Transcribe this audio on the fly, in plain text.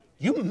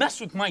You mess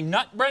with my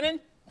nut,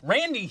 Brennan,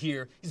 Randy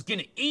here is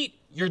gonna eat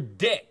your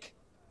dick.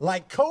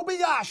 Like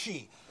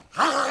Kobayashi.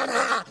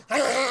 I've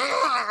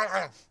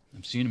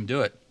seen him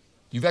do it.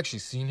 You've actually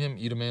seen him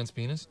eat a man's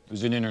penis? It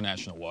was in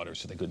international waters,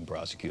 so they couldn't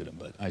prosecute him,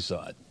 but I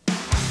saw it.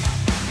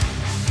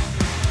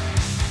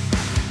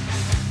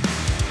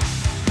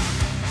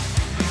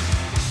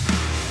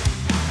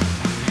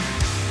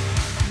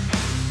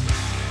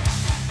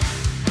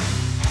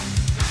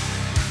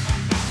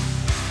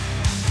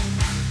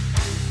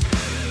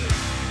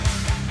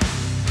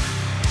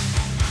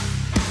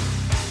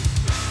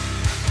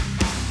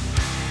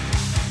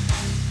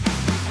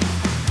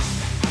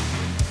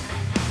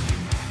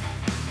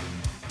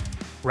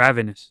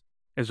 Ravenous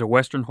is a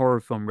Western horror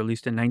film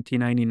released in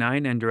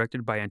 1999 and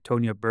directed by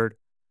Antonia Bird.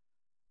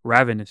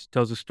 Ravenous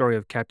tells the story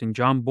of Captain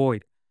John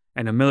Boyd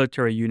and a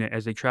military unit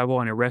as they travel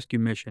on a rescue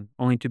mission,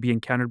 only to be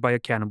encountered by a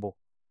cannibal.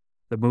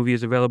 The movie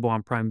is available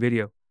on Prime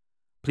Video.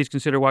 Please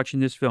consider watching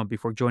this film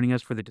before joining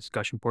us for the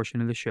discussion portion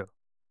of the show.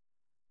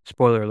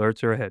 Spoiler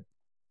alerts are ahead.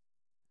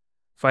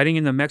 Fighting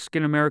in the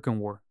Mexican-American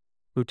War,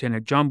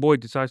 Lieutenant John Boyd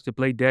decides to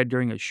play dead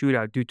during a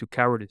shootout due to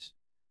cowardice.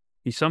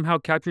 He somehow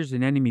captures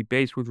an enemy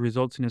base, which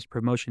results in his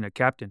promotion to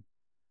captain.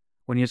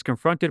 When he is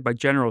confronted by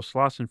General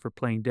Slauson for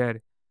playing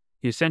dead,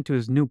 he is sent to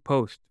his new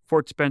post,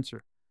 Fort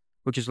Spencer,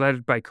 which is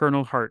led by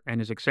Colonel Hart and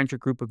his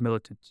eccentric group of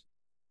militants.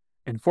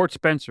 In Fort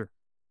Spencer,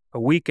 a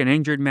weak and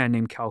injured man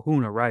named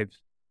Calhoun arrives.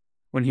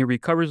 When he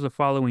recovers the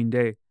following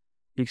day,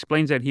 he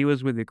explains that he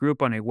was with the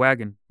group on a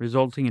wagon,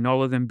 resulting in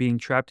all of them being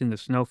trapped in the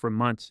snow for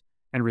months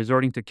and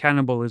resorting to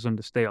cannibalism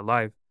to stay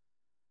alive.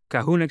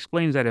 Calhoun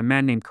explains that a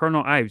man named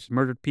Colonel Ives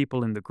murdered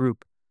people in the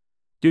group.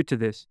 Due to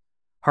this,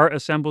 Hart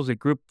assembles a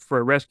group for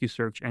a rescue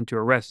search and to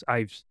arrest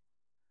Ives.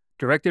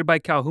 Directed by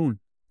Calhoun,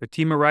 the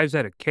team arrives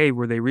at a cave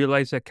where they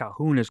realize that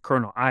Calhoun is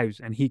Colonel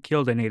Ives and he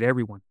killed and ate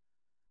everyone.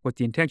 With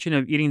the intention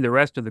of eating the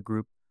rest of the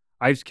group,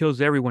 Ives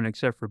kills everyone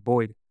except for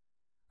Boyd.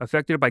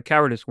 Affected by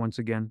cowardice once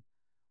again,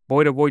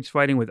 Boyd avoids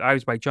fighting with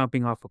Ives by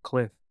jumping off a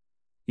cliff.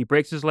 He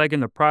breaks his leg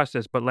in the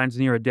process but lands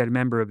near a dead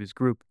member of his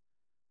group.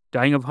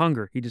 Dying of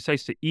hunger, he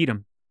decides to eat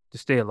him to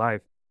stay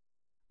alive.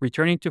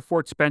 Returning to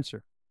Fort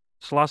Spencer,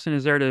 Slauson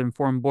is there to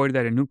inform Boyd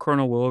that a new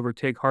colonel will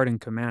overtake Hart in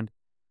command.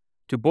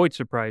 To Boyd's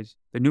surprise,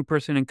 the new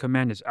person in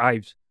command is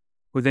Ives,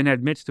 who then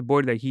admits to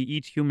Boyd that he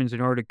eats humans in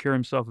order to cure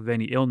himself of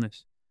any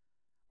illness.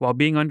 While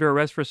being under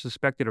arrest for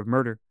suspected of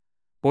murder,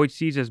 Boyd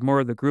sees as more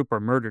of the group are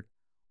murdered,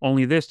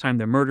 only this time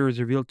the murderer is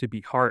revealed to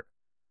be Hart,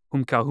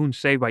 whom Calhoun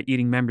saved by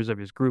eating members of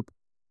his group.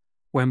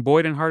 When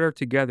Boyd and Hart are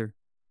together,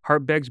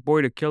 Hart begs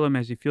Boyd to kill him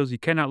as he feels he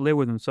cannot live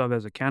with himself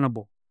as a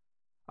cannibal.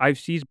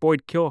 Ives sees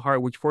Boyd kill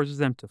Hart, which forces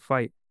them to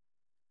fight.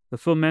 The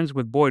film ends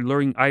with Boyd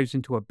luring Ives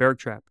into a bear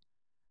trap.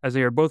 As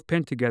they are both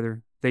pinned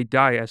together, they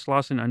die as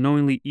Slauson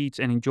unknowingly eats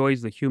and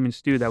enjoys the human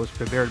stew that was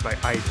prepared by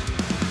Ives.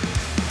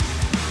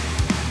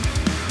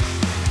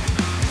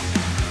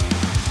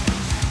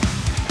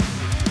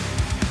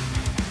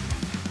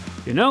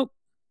 You know,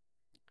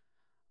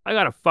 I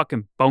got a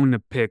fucking bone to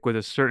pick with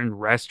a certain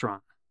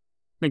restaurant.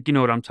 I think you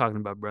know what I'm talking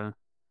about, brother.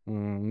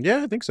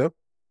 Yeah, I think so.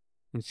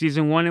 In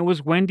season 1, it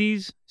was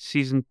Wendy's.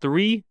 Season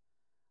 3,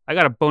 I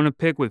got a bone to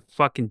pick with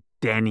fucking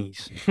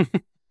Denny's.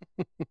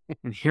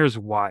 And here's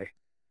why.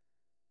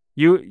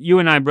 You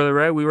and I, brother,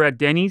 right? We were at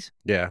Denny's.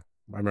 Yeah,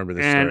 I remember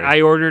this and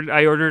story.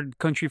 I ordered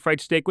country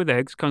fried steak with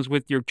eggs. Comes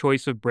with your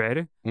choice of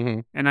bread. Mm-hmm.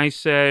 And I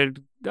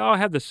said, I'll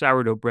have the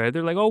sourdough bread.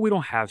 They're like, oh, we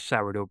don't have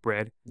sourdough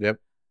bread. Yep.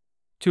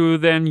 To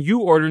then you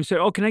order and said,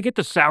 oh, can I get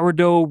the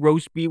sourdough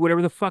roast beef,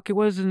 whatever the fuck it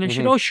was? And then she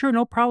said, oh, sure,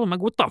 no problem. I'm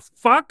like, what the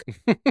fuck?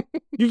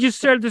 You just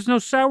said there's no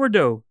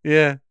sourdough.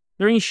 Yeah.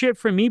 There ain't shit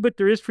for me, but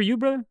there is for you,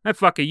 brother.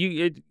 Fuck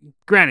it.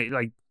 Granted,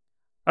 like,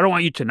 I don't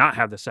want you to not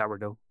have the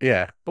sourdough.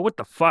 Yeah. But what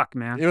the fuck,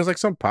 man? It was like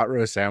some pot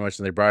roast sandwich,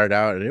 and they brought it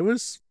out, and it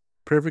was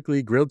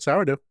perfectly grilled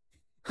sourdough.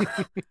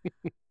 Well,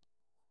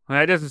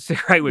 that doesn't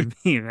sit right with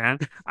me, man.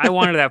 I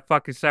wanted that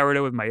fucking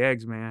sourdough with my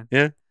eggs, man.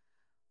 Yeah.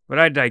 But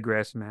I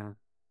digress, man.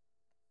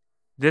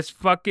 I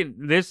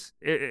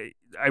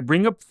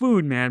bring up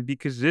food, man,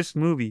 because this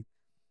movie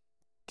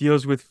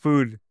deals with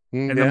food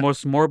in the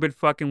most morbid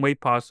fucking way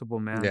possible,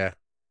 man. Yeah.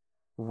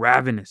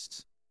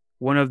 Ravenous.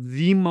 One of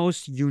the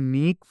most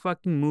unique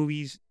fucking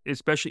movies,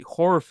 especially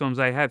horror films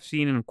I have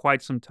seen in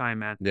quite some time,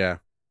 man. Yeah.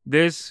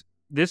 This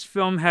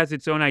film has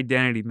its own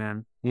identity,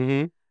 man.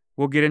 Mm-hmm.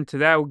 We'll get into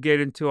that. We'll get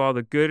into all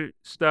the good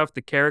stuff,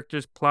 the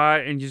characters,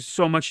 plot, and just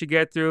so much to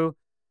get through.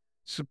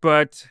 So,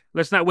 but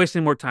let's not waste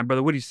any more time,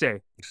 brother. What do you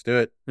say? Let's do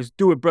it. Let's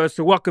do it, brother.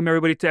 So welcome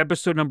everybody to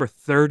episode number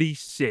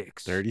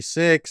 36.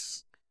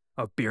 36.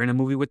 Of Beer and a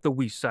Movie with the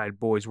West Side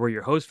Boys. We're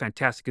your hosts,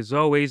 fantastic as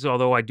always,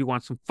 although I do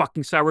want some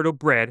fucking sourdough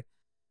bread.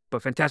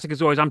 But fantastic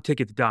as always, I'm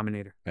Ticket the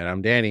Dominator. And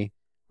I'm Danny.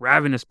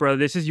 Ravenous, brother.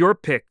 This is your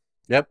pick.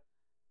 Yep.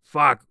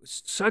 Fuck.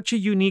 Such a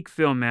unique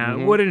film, man.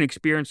 Mm-hmm. What an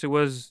experience it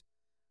was.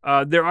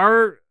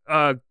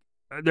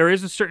 There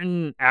is a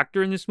certain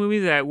actor in this movie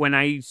that when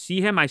I see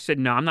him, I said,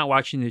 no, I'm not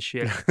watching this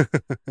shit.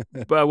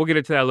 But we'll get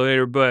into that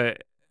later.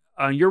 But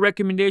on your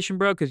recommendation,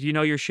 bro, because you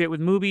know your shit with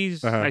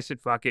movies, I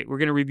said, fuck it. We're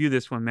going to review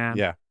this one, man.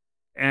 Yeah.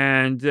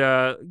 And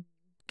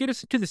give get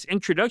us into this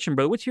introduction,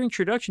 brother. What's your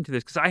introduction to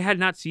this? Because I had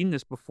not seen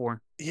this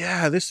before.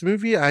 Yeah, this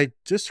movie, I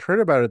just heard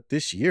about it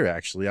this year,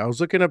 actually. I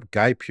was looking up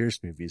Guy Pearce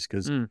movies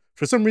because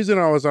for some reason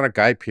I was on a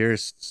Guy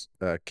Pearce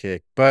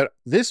kick. But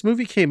this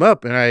movie came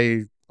up and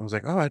I was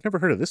like, oh, I'd never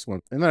heard of this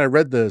one. And then I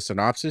read the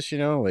synopsis,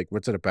 like,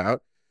 what's it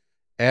about?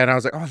 And I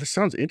was like, oh, this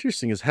sounds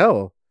interesting as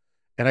hell.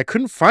 And I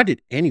couldn't find it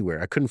anywhere.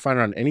 I couldn't find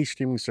it on any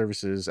streaming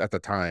services at the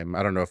time.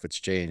 I don't know if it's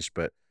changed,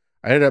 but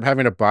I ended up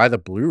having to buy the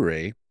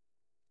Blu-ray.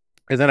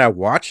 And then I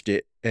watched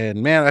it.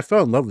 And man, I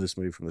fell in love with this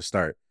movie from the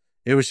start.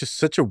 It was just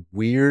such a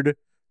weird,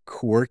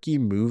 quirky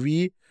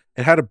movie.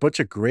 It had a bunch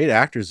of great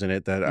actors in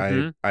it that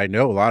I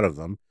know a lot of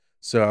them.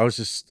 So I was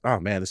just, oh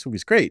man, this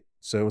movie's great.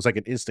 So it was like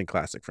an instant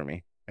classic for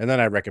me. And then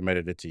I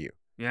recommended it to you.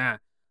 Yeah.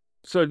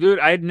 So, dude,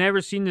 I had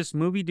never seen this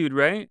movie, dude,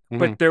 right?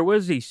 But there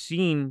was a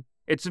scene.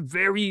 It's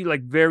very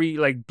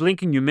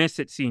blink and you miss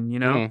it scene,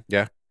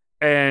 Yeah.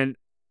 And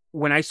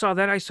when I saw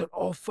that, I said,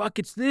 oh, fuck,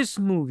 it's this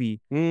movie.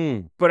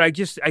 But I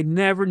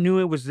never knew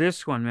it was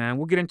this one, man.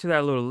 We'll get into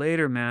that a little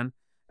later, man.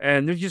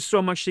 And there's just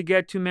so much to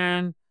get to,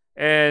 man.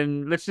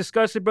 And let's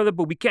discuss it, brother.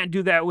 But we can't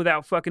do that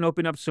without fucking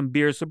opening up some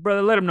beer. So,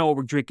 brother, let them know what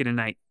we're drinking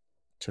tonight.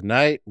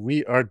 Tonight,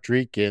 we are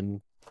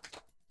drinking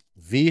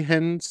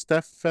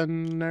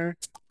Weihenstephaner.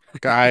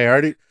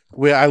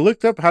 I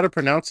looked up how to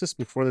pronounce this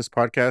before this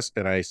podcast,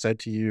 and I said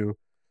to you,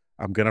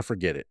 I'm going to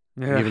forget it.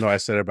 Yeah. Even though I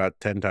said it about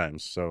 10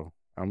 times. So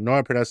I know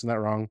I'm pronouncing that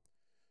wrong.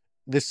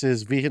 This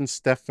is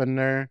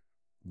Weihenstephaner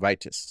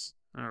Vitus.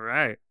 All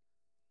right.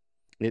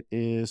 It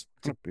is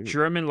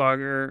German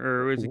lager,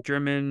 or is it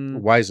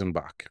German?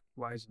 Weizenbach.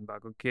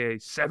 Okay.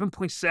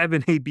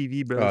 7.7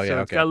 ABV, brother. Oh, yeah,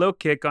 so it's got a little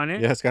kick on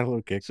it. Yeah, it's got a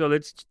little kick. So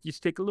let's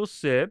just take a little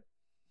sip.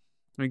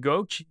 There we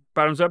go.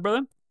 Bottoms up,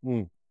 brother.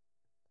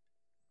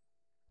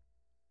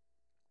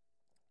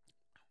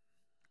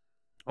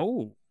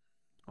 Oh,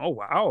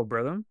 wow,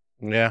 brother.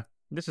 Yeah.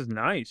 This is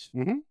nice.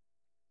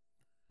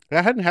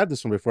 I hadn't had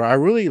this one before. I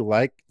really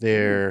like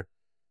their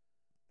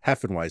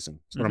Heffenweizen.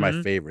 It's one of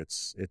my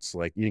favorites. It's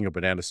like eating a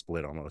banana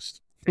split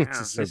almost. Yeah, it's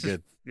just so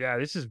good.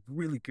 This is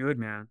really good,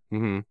 man.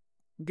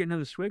 Get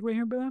another swig right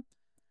here, brother.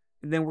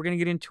 And then we're going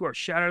to get into our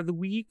shout out of the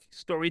week,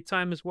 story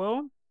time as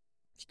well.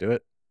 Let's do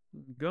it.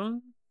 Here we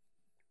go.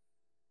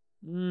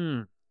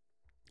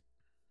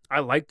 I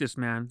like this,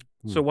 man.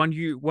 So while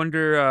you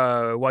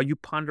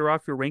ponder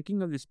off your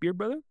ranking of this beer,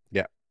 brother,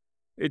 yeah,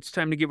 it's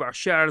time to give our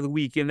shout out of the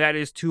week, and that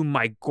is to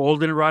my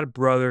goldenrod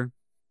brother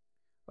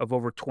of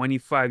over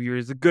 25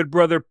 years, the good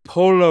brother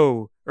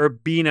Polo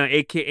Urbina,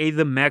 aka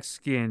the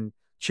Mexican.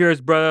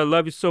 Cheers, brother. I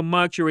love you so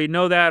much. You already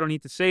know that. I don't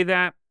need to say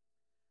that.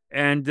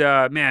 And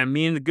man,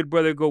 me and the good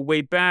brother go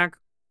way back.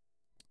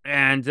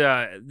 And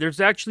there's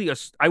actually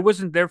I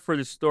wasn't there for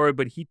this story,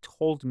 but he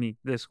told me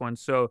this one.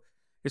 So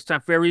it's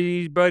time for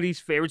everybody's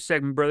favorite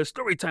segment, brother.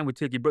 Story time with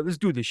Tiki, brother. Let's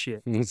do this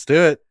shit. Let's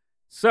do it.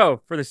 So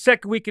for the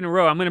second week in a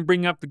row, I'm going to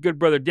bring up the good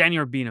brother, Danny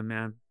Urbina,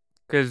 man.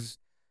 Because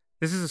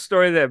this is a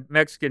story that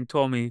Mexican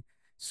told me.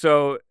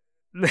 So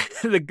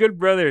the good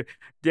brother,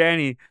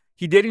 Danny,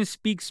 he didn't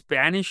speak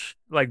Spanish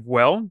like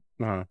well.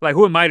 Like,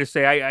 who am I to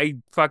say? I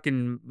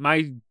fucking,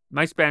 my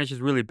Spanish is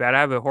really bad. I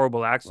have a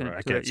horrible accent. Well,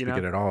 I can't speak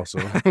it at all. So,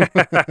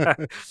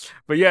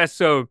 but yeah,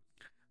 so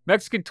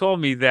Mexican told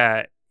me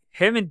that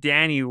him and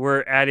Danny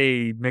were at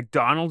a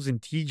McDonald's in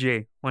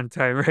TJ one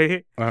time,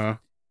 right?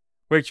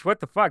 Which, what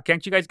the fuck?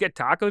 Can't you guys get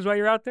tacos while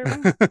you're out there?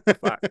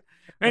 Fuck.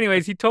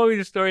 Anyways, he told me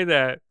the story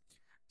that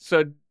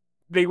so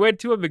they went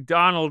to a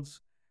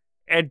McDonald's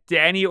and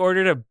Danny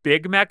ordered a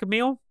Big Mac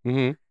meal.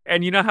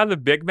 And you know how the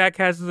Big Mac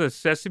has the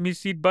sesame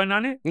seed bun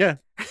on it? Yeah.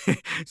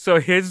 So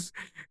his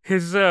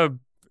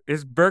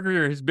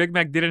burger, his Big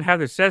Mac didn't have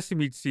the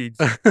sesame seeds.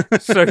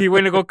 So he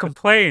went to go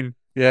complain.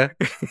 Yeah.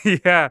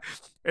 Yeah.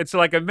 It's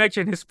like I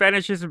mentioned, his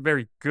Spanish isn't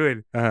very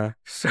good.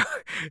 So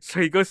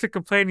he goes to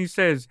complain. He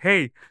says,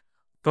 hey,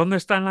 ¿dónde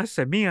están las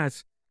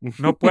semillas?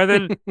 No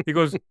pueden, he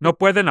goes, no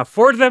pueden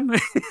afford them.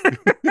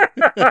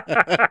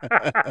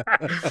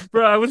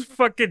 Bro, I was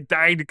fucking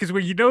dying because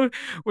when you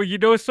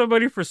know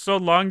somebody for so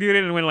long, dude,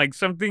 and when like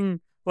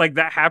something like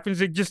that happens,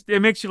 it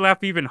makes you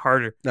laugh even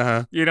harder.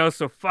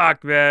 So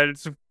fuck, man.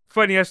 It's a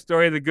funny ass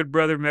story the good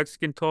brother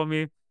Mexican told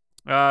me.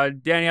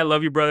 Danny, I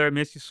love you, brother. I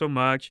miss you so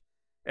much.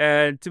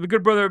 And to the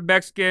good brother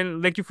Mexican,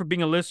 thank you for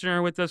being a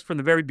listener with us from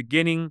the very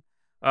beginning.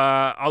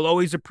 I'll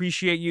always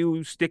appreciate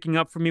you sticking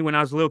up for me when I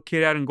was a little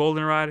kid out in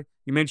Goldenrod.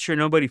 You made sure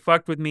nobody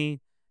fucked with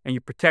me, and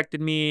you protected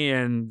me,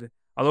 and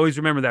I'll always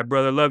remember that,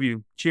 brother. Love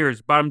you.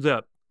 Cheers. Bottoms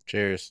up.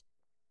 Cheers.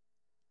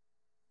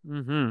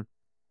 All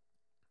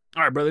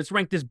right, brother. Let's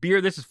rank this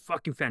beer. This is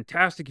fucking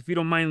fantastic. If you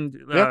don't mind,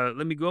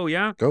 let me go,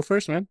 yeah? Go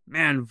first, man.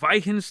 Man,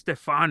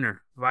 Weihenstephaner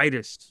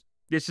Vitus.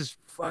 This is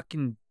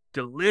fucking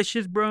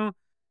delicious, bro.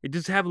 It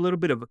does have a little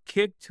bit of a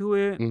kick to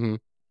it.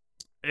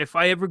 If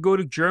I ever go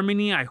to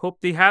Germany, I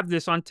hope they have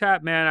this on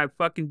tap, man. I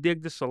fucking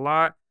dig this a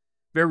lot.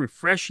 Very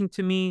refreshing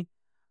to me.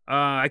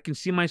 I can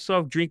see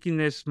myself drinking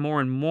this more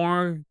and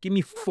more. Give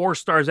me 4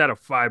 stars out of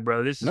 5,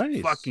 bro. This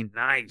is fucking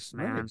nice,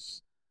 man.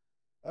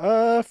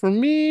 For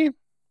me,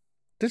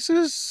 this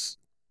is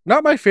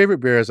Not my favorite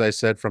beer, as I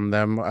said from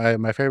them.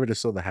 My favorite is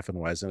still the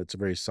Hefeweizen. It's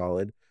very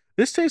solid.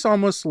 This tastes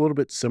almost a little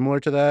bit similar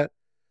to that,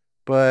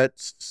 but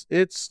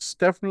it's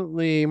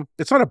definitely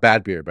it's not a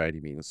bad beer by any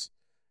means.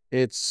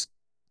 It's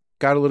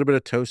got a little bit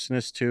of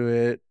toastiness to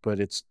it, but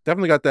it's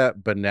definitely got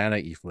that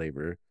banana-y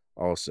flavor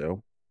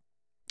also.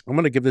 I'm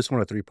gonna give this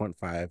one a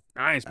 3.5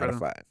 Nice, out of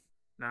brother.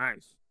 5.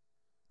 Nice.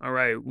 All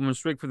right, we want to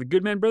strike for the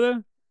good man,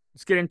 brother.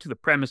 Let's get into the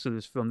premise of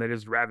this film. That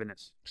is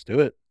Ravenous. Let's do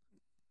it.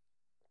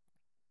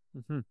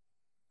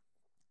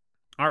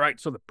 All right,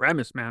 so the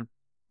premise, man.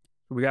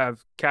 We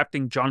have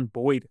Captain John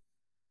Boyd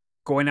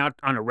going out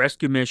on a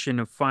rescue mission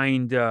to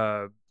find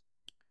this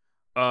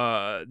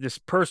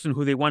person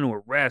who they want to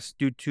arrest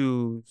due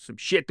to some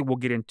shit that we'll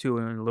get into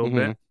in a little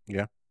bit.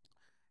 Yeah.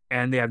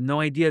 And they have no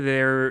idea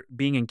they're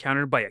being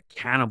encountered by a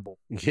cannibal.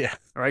 Yeah.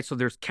 All right, so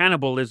there's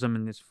cannibalism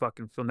in this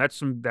fucking film. That's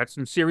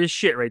some serious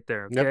shit right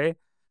there, okay? Yep.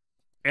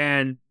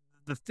 And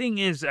the thing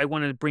is I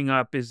want to bring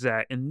up is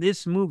that in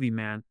this movie,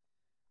 man,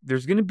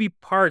 there's going to be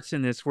parts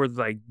in this where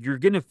like you're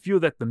going to feel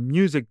that the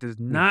music does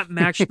not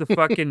match the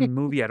fucking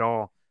movie at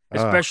all,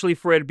 especially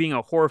for it being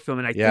a horror film.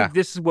 And I think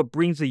this is what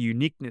brings the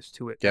uniqueness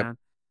to it, man.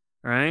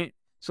 All right?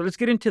 So let's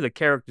get into the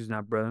characters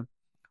now, brother.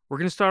 We're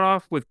going to start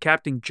off with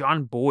Captain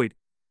John Boyd.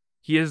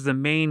 He is the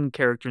main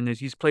character in this.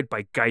 He's played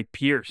by Guy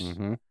Pearce.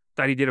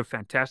 Thought he did a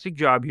fantastic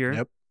job here.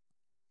 Yep.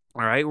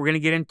 All right, we're going to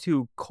get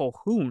into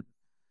Colquhoun.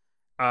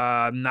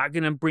 I'm not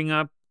going to bring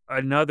up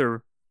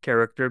another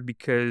character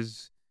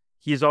because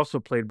he is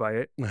also played by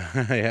it.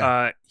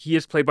 He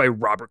is played by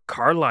Robert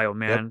Carlyle,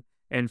 man. Yep.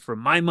 And for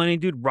my money,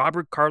 dude,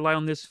 Robert Carlyle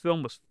in this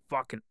film was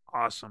fucking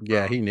awesome, bro.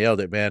 Yeah, he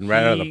nailed it, man.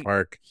 Right out of the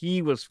park.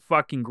 He was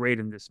fucking great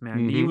in this,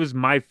 man. He was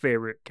my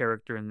favorite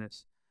character in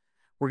this.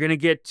 We're going to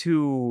get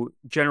to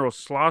General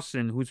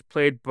Slauson, who's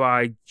played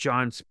by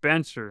John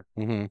Spencer.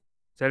 Is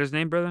that his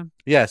name, brother?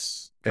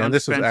 Yes. John and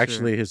this Spencer. was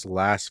actually his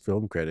last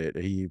film credit.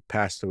 He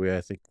passed away,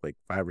 I think, like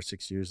 5 or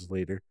 6 years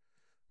later.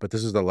 But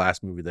this is the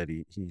last movie that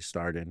he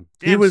starred in.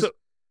 Damn, he was.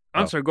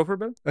 I'm sorry, go for it,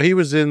 brother. He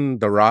was in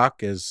The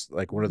Rock as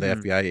like one of the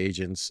FBI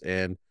agents,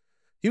 and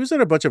he was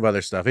in a bunch of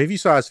other stuff. If you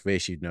saw his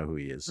face, you'd know who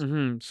he is.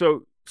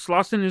 So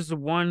Slauson is the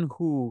one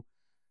who,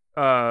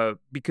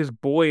 because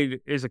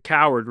Boyd is a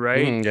coward,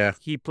 right? Yeah.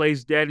 He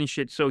plays dead and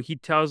shit. So he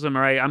tells him,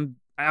 all right,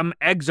 I'm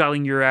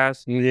exiling your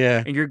ass.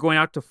 Yeah. And you're going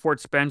out to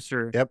Fort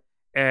Spencer. Yep.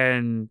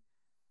 And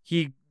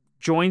he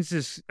joins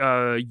this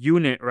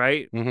unit,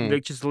 right?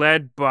 Which is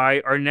led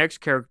by our next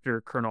character,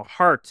 Colonel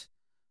Hart,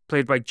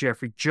 played by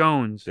Jeffrey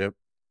Jones. Yep.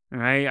 All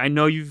right. I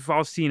know you've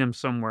all seen him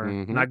somewhere.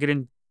 Not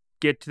gonna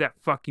get to that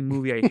fucking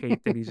movie I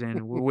hate that he's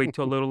in. We'll wait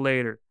till a little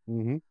later.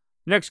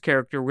 Next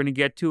character we're gonna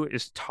get to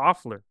is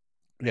Toffler.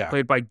 Yeah.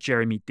 Played by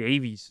Jeremy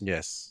Davies.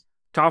 Yes.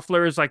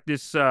 Toffler is like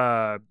this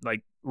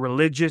like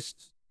religious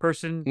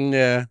person.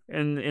 Yeah.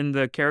 In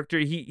the character.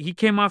 He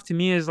came off to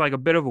me as like a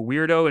bit of a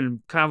weirdo and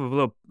kind of a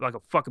little like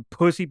a fucking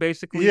pussy,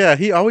 basically. Yeah,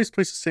 he always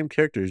plays the same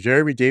characters.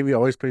 Jeremy Davies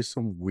always plays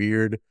some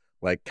weird,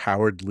 like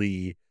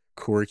cowardly,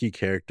 quirky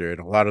character in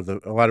a lot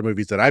of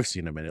movies that I've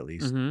seen him in, at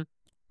least.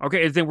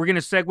 Okay, and then we're gonna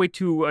segue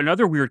to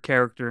another weird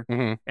character,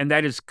 and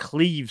that is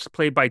Cleves,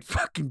 played by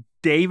fucking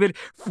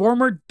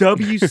former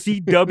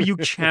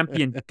WCW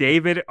champion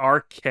David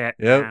Arquette.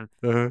 Yep.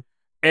 Man.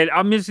 And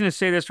I'm just gonna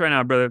say this right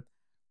now, brother.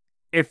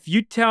 If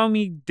you tell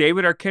me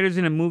David Arquette is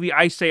in a movie,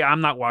 I say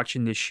I'm not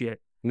watching this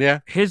shit. Yeah.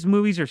 His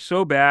movies are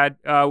so bad,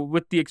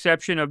 with the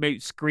exception of maybe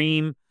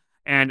Scream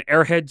and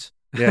Airheads.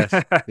 Yes.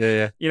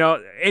 Yeah. You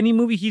know, any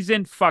movie he's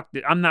in, fuck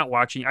it. I'm not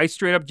watching. I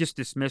straight up just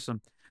dismiss him.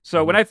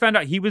 So when I found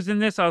out he was in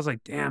this, I was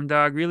like, damn,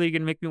 dog, really? You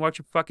gonna make me watch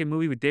a fucking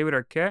movie with David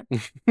Arquette?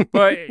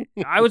 But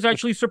I was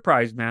actually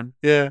surprised, man.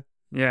 Yeah.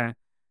 Yeah.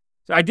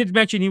 So I did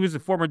mention he was a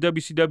former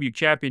WCW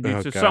champion, dude.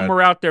 Oh, So God.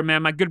 somewhere out there,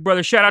 man, my good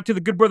brother, shout out to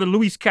the good brother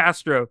Luis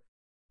Castro.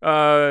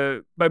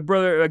 My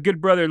brother, a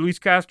good brother, Luis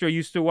Castro,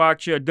 used to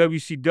watch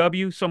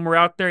WCW somewhere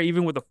out there,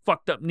 even with a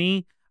fucked up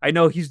knee. I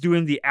know he's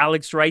doing the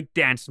Alex Wright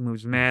dance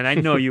moves, man. I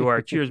know you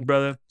are. Cheers,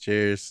 brother.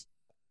 Cheers.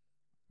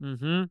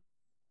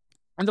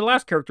 And the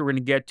last character we're going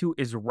to get to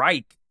is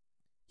Reich.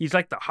 He's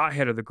like the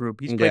hothead of the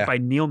group. He's played by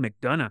Neil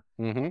McDonough.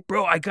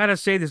 Bro, I got to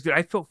say this, dude.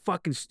 I felt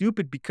fucking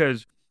stupid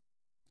because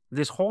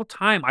this whole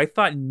time I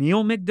thought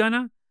Neil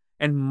McDonough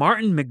and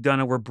Martin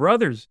McDonough were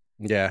brothers.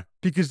 Yeah.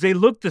 Because they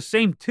looked the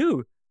same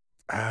too.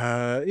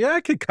 Yeah, I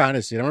could kind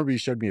of see it. I remember you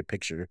showed me a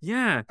picture.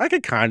 Yeah. I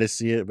could kind of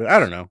see it, but I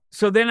don't know.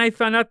 So then I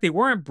found out they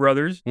weren't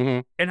brothers.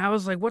 And I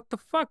was like, what the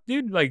fuck,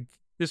 dude? Like,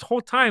 this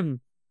whole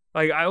time,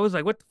 like, I was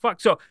like, what the fuck?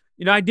 So,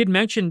 you know, I did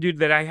mention, dude,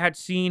 that I had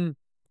seen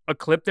a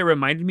clip that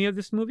reminded me of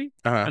this movie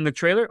on the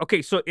trailer.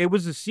 Okay, so it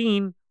was a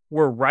scene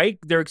where Reich,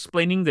 they're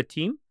explaining the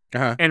team.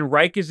 And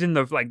Reich is in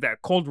the, like,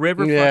 that cold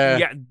river.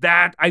 Yeah.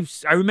 That, I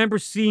remember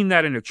seeing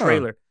that in a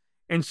trailer.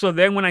 And so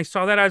then when I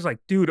saw that, I was like,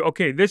 dude,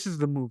 okay, this is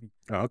the movie.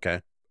 Oh,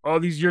 okay. All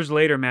these years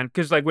later, man.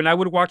 Because, like, when I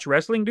would watch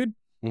wrestling, dude,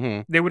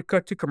 they would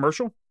cut to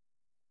commercial.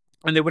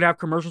 And they would have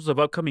commercials of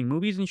upcoming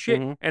movies and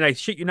shit. And I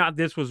shit you not,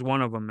 this was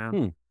one of them,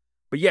 man.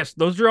 But yes,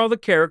 those are all the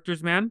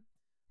characters, man.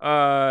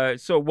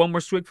 So one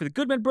more swig for the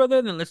Goodman brother,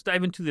 and then let's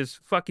dive into this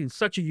fucking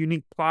such a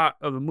unique plot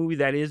of a movie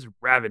that is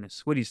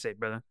Ravenous. What do you say,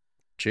 brother?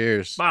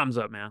 Cheers. Bombs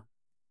up, man.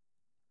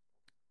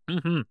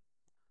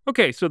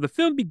 Okay, so the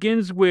film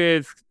begins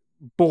with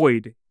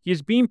Boyd. He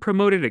is being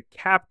promoted to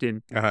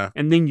captain,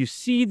 and then you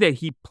see that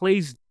he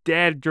plays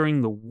dead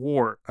during the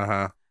war.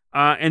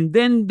 And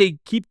then they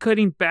keep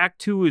cutting back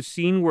to a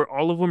scene where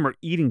all of them are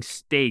eating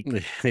steak.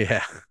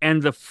 Yeah.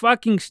 And the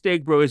fucking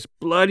steak, bro, is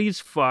bloody as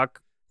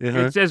fuck.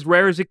 It's as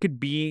rare as it could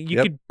be.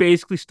 You could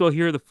basically still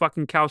hear the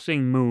fucking cow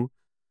saying moo.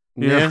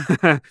 You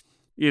know?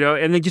 You know,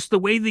 and then just the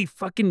way they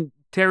fucking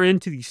tear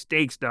into these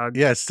steaks, dog.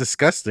 Yeah, it's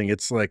disgusting.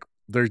 It's like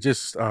they're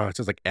just it's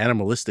just like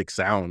animalistic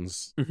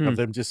sounds of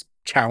them just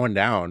chowing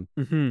down.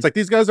 It's like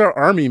these guys are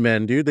army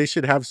men, dude. They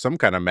should have some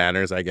kind of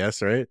manners, I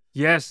guess, right?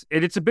 Yes,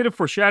 and it's a bit of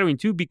foreshadowing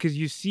too, because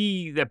you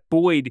see that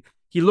Boyd,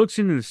 he looks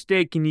into the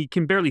steak and he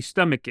can barely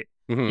stomach it,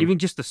 even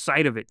just the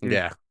sight of it, dude.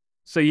 Yeah.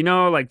 So you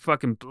know, like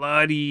fucking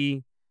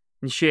bloody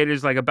and shit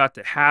is like about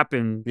to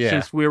happen,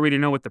 since we already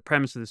know what the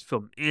premise of this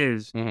film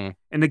is.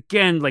 And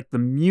again, like the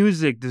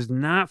music does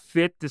not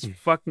fit this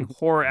fucking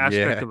horror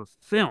aspect of a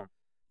film.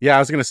 Yeah, I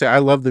was gonna say I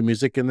love the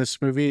music in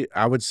this movie.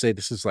 I would say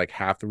this is like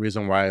half the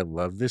reason why I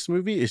love this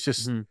movie. It's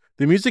just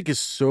the music is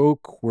so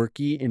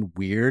quirky and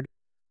weird.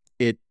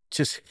 It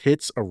just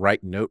hits a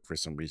right note for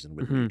some reason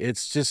with me.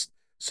 It's just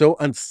so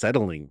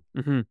unsettling.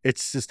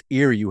 It's just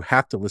eerie. You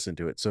have to listen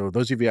to it. So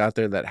those of you out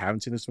there that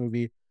haven't seen this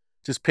movie,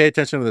 just pay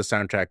attention to the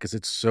soundtrack because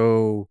it's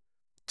so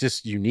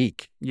just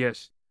unique.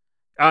 Yes.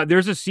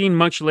 There's a scene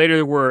much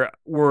later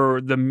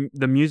where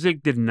the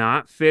music did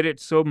not fit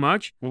it so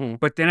much,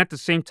 but then at the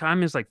same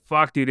time, it's like,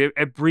 fuck, dude,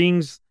 it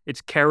brings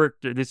its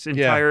character, this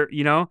entire,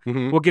 you know?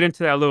 We'll get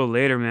into that a little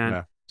later, man.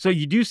 Yeah. So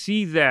you do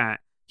see that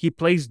he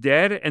plays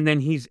dead and then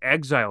he's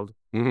exiled,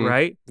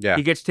 right? Yeah.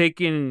 He gets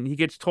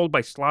told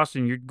by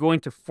Slauson, you're going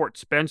to Fort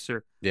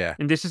Spencer. Yeah.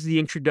 And this is the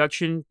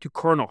introduction to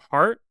Colonel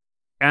Hart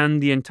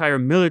and the entire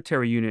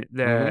military unit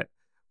that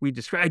we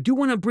described. I do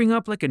want to bring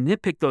up like a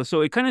nitpick though.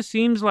 So it kind of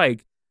seems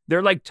like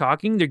they're like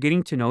talking, they're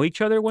getting to know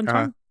each other one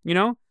time, you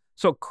know?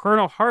 So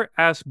Colonel Hart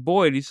asks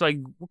Boyd, he's like,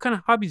 what kind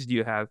of hobbies do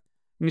you have?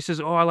 And he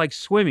says, oh, I like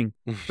swimming.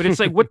 But it's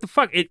like, what the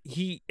fuck?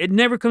 It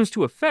never comes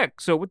to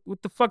effect. So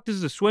what the fuck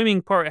does the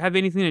swimming part have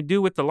anything to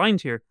do with the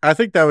lines here? I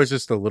think that was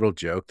just a little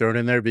joke thrown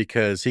in there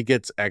because he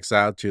gets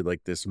exiled to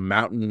like this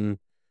mountain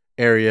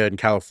area in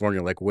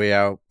California, like way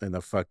out in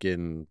the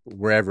fucking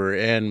wherever.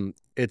 And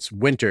it's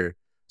winter.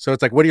 So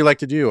it's like, what do you like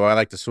to do? Oh, I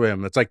like to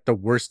swim. It's like the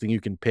worst thing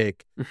you can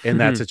pick in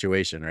that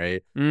situation,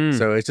 right?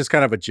 So it's just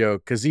kind of a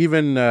joke because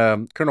even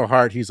Colonel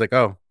Hart, he's like,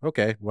 oh,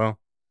 okay, well,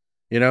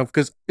 you know,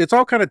 because it's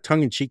all kind of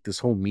tongue in cheek, this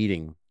whole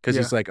meeting. Because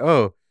he's like,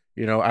 oh,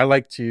 you know, I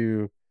like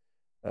to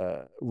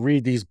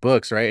read these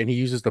books, right? And he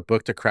uses the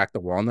book to crack the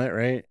walnut,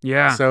 right?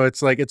 Yeah. So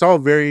it's like, it's all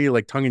very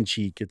like tongue in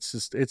cheek. It's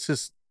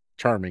just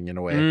charming in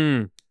a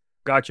way.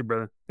 Gotcha,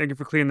 brother. Thank you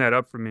for clearing that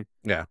up for me.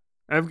 Yeah.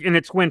 And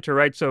it's winter,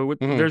 right? So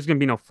there's gonna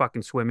be no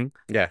fucking swimming.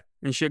 Yeah.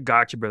 And shit,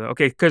 gotcha, brother.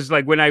 Okay, because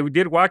like when I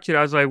did watch it,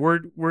 I was like, where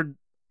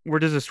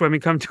does the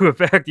swimming come to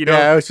effect? You know?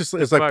 Yeah,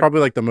 it's like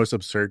probably like the most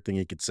absurd thing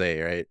you could say,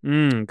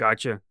 right?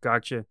 Gotcha.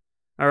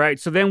 All right,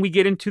 so then we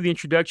get into the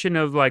introduction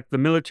of like the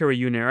military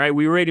unit, right?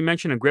 We already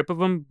mentioned a grip of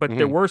them, but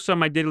there were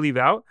some I did leave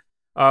out.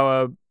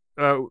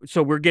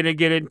 So we're gonna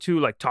get into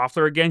like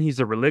Toffler again. He's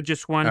a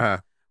religious one.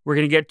 We're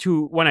gonna get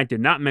to one I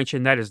did not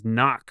mention. That is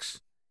Knox.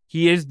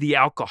 He is the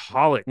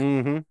alcoholic,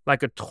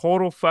 like a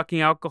total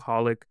fucking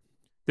alcoholic.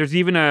 There's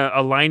even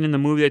a line in the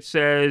movie that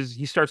says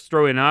he starts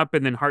throwing up,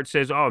 and then Hart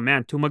says, "Oh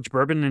man, too much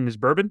bourbon in his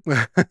bourbon."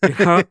 You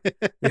know?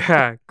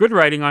 Yeah, good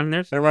writing on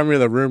there. That reminded me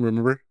of The Room.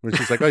 Remember when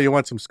she's like, "Oh, you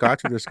want some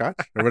scotch with your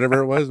scotch or whatever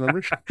it was?"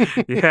 Remember?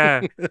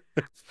 Yeah,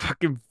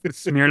 fucking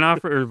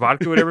Smirnoff or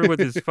vodka, whatever,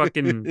 with his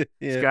fucking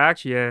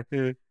scotch. Yeah.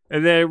 And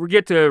then we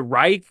get to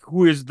Reich,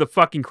 who is the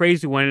fucking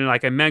crazy one, and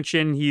like I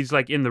mentioned, he's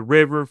like in the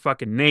river,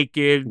 fucking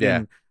naked. Yeah.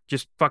 And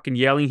just fucking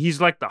yelling.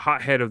 He's like the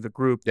hothead of the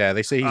group. Yeah,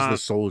 they say he's the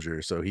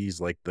soldier, so he's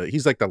like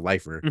the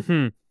lifer.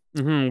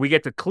 We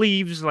get to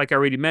Cleves, like I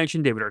already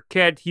mentioned, David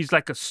Arquette. He's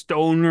like a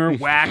stoner,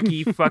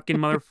 wacky fucking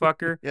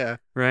motherfucker. Yeah.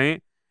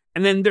 Right?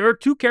 And then there are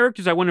two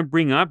characters I want to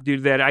bring up,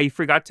 dude, that I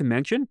forgot to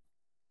mention.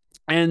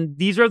 And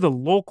these are the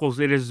locals.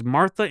 It is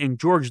Martha and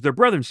George. They're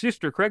brother and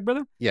sister, correct,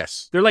 brother?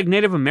 Yes. They're like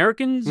Native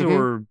Americans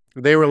or...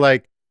 They were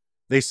like,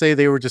 they say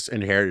they were just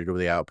inherited with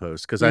the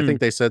outpost. Because I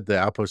think they said the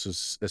outpost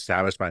was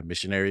established by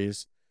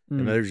missionaries.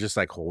 And they're just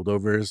like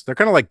holdovers. They're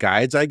kind of like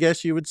guides, I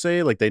guess you would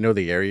say. Like they know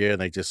the area and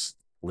they just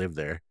live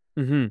there.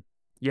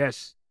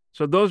 Yes.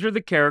 So those are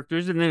the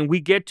characters. And then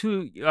we get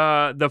to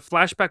the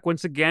flashback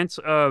once again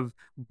of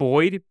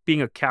Boyd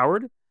being a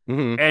coward.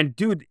 And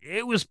dude,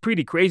 it was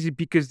pretty crazy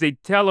because they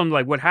tell him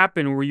like what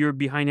happened where you're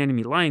behind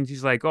enemy lines.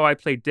 He's like, oh, I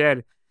played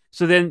dead.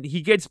 So then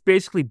he gets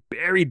basically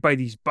buried by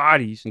these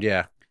bodies.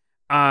 Yeah.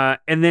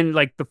 And then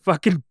like the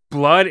fucking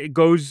blood, it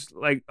goes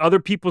like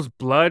other people's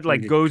blood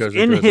like goes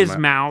in his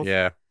mouth.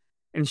 Yeah.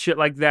 And shit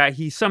like that.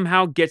 He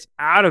somehow gets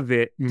out of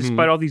it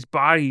despite all these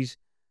bodies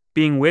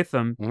being with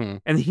him.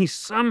 And he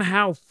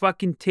somehow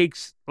fucking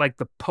takes like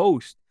the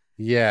post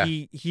Yeah.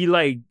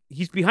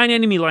 He's behind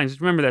enemy lines.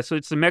 Remember that. So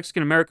it's the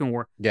Mexican-American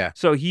War. Yeah.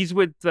 So he's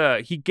with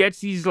he gets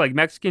these like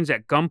Mexicans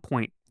at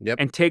gunpoint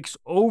and takes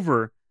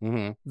over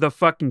the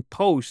fucking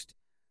post.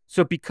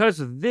 So because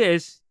of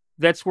this,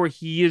 that's where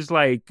he is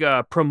like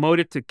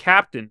promoted to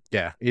captain.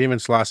 Yeah. Even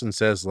Slauson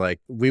says like,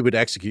 we would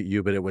execute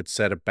you, but it would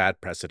set a bad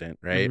precedent,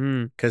 right?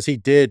 Because he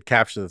did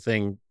capture the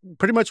thing.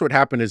 Pretty much what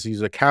happened is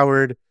he's a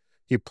coward.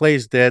 He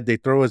plays dead. They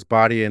throw his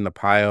body in the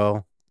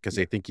pile because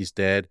they think he's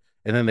dead.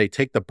 And then they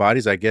take the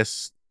bodies, I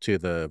guess, to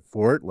the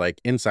fort, like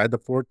inside the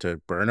fort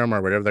to burn them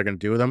or whatever they're going to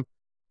do with them.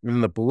 And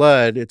then the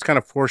blood, it's kind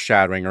of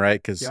foreshadowing,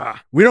 right? Because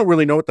we don't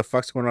really know what the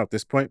fuck's going on at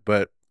this point.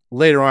 But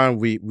later on,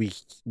 we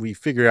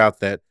figure out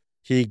that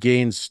he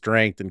gains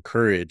strength and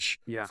courage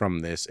from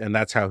this. And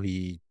that's how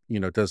he,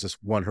 does this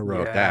one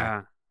heroic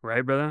act.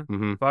 Right, brother?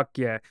 Fuck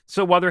yeah.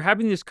 So while they're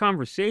having this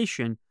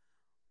conversation,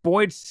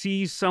 Boyd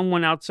sees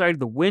someone outside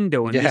the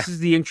window. And this is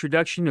the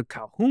introduction to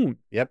Calhoun.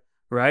 Yep.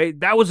 Right?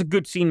 That was a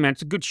good scene, man.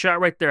 It's a good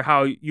shot right there,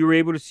 how you were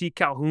able to see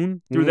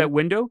Calhoun through that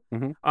window.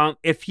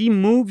 If he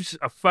moves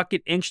a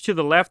fucking inch to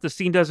the left, the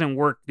scene doesn't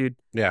work, dude.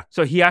 Yeah.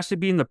 So he has to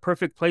be in the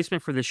perfect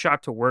placement for the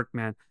shot to work,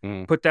 man.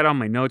 Put that on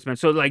my notes, man.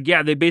 So, like,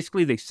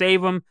 they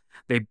save him.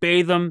 They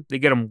bathe him. They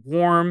get him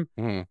warm.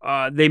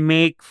 They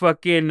make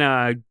fucking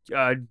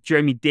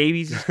Jeremy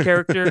Davies'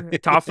 character,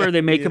 Toffler,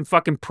 they make him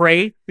fucking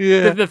pray.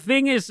 Yeah. The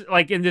thing is,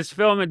 like, in this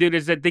film, dude,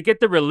 is that they get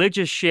the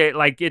religious shit,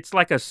 like, it's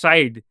like a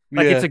side.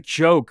 Like, it's a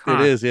joke, huh?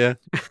 It is, yeah.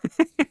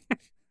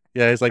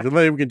 Yeah, it's like, there's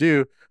nothing we can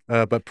do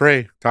but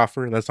pray,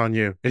 Toffer, that's on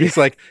you. And he's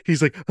like,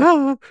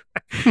 ah.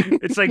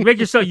 It's like, make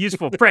yourself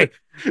useful, pray.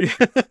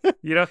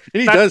 And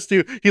he does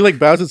too. He like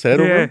bows his head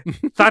over.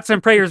 Thoughts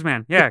and prayers,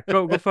 man. Yeah,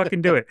 go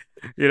fucking do it.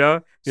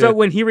 So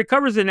when he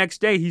recovers the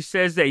next day, he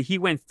says that he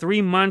went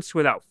 3 months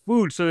without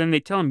food. So then they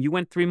tell him, you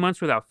went 3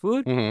 months without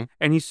food?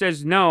 And he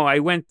says, no, I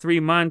went 3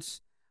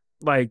 months.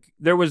 Like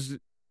there was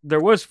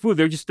food.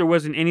 There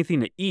wasn't anything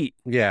to eat.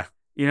 Yeah.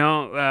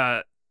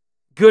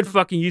 Good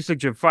fucking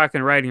usage of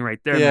fucking writing right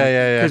there.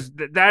 Yeah. Because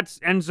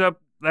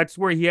that's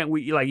where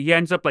he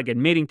ends up like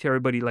admitting to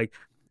everybody, like,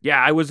 yeah,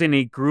 I was in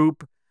a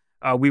group.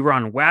 We were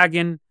on a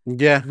wagon.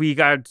 Yeah. We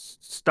got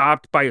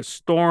stopped by a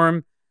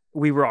storm.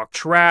 We were all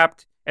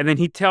trapped. And then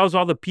he tells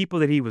all the people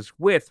that he was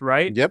with,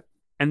 right? Yep.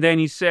 And then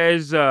he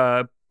says,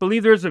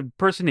 believe there's a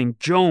person named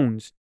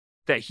Jones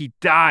that he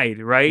died,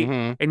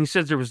 right? And he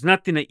says there was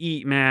nothing to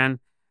eat, man.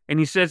 And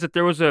he says that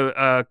there was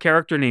a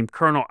character named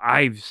Colonel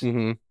Ives.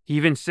 He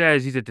even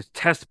says he's a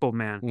detestable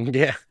man.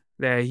 Yeah.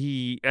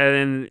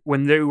 And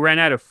when they ran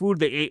out of food,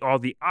 they ate all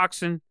the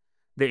oxen.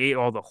 They ate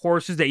all the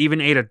horses. They even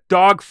ate a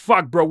dog.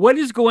 Fuck, bro. What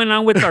is going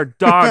on with our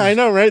dogs? I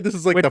know, right? This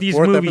is like the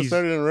fourth movies.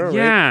 episode in a row,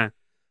 yeah. Right?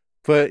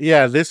 But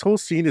yeah, this whole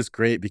scene is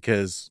great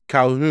because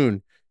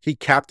Calhoun, he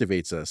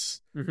captivates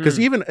us. Because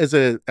even as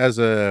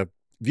a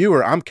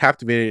viewer, I'm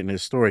captivated in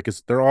his story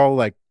because they're all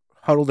like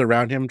huddled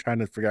around him trying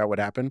to figure out what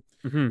happened.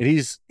 And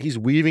he's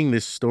weaving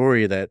this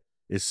story that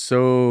is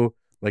so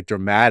like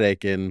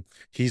dramatic, and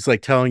he's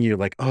like telling you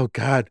like, oh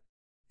God,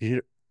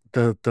 the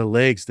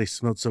legs, they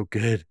smelled so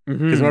good.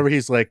 Because remember,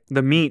 he's like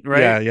the meat,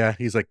 right? Yeah.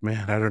 He's like,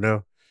 man, I don't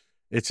know.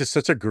 It's just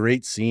such a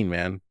great scene,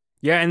 man.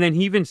 Yeah, and then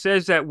he even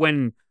says that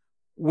when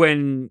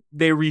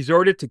they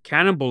resorted to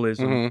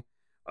cannibalism,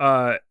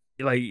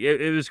 like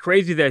it was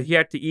crazy that he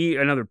had to eat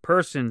another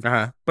person.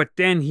 But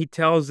then he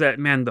tells that,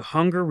 man, the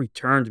hunger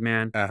returned,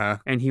 man,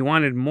 and he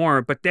wanted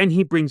more. But then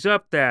he brings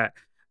up that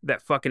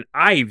fucking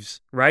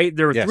Ives, right?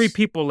 There were 3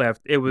 people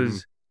left. It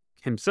was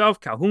himself,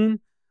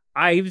 Calhoun,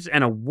 Ives,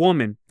 and a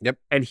woman. Yep.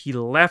 And he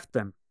left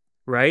them,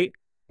 right?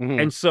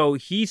 And so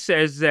he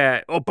says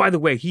that, oh, by the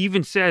way, he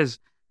even says,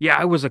 yeah,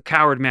 I was a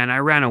coward, man. I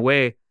ran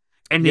away.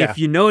 And if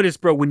you notice,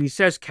 bro, when he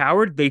says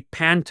coward, they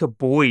pan to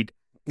Boyd.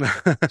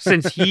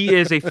 Since he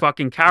is a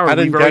fucking coward.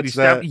 We've already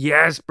established.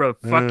 Yes, bro.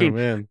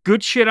 Fucking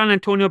good shit on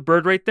Antonia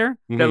Bird right there.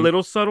 That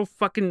little subtle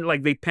fucking,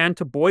 like, they pan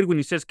to Boyd when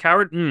he says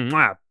coward.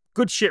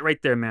 Good shit right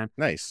there, man.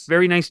 Nice.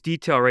 Very nice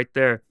detail right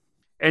there.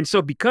 And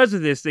so because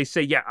of this, they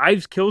say, yeah,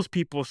 Ives kills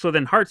people. So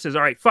then Hart says,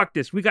 all right, fuck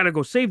this. We got to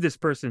go save this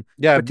person.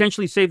 Yeah.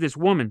 Potentially save this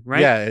woman, right?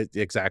 Yeah,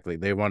 exactly.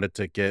 They wanted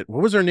to get,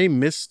 what was her name?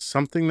 Miss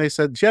something, they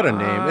said. She had a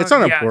name. It's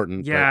not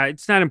important. Yeah,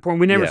 it's not important.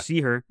 We never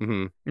see her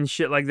and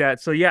shit like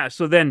that. So yeah,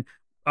 so then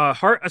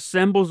Hart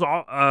assembles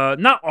all,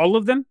 not all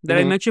of them that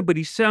I mentioned, but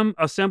he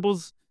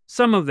assembles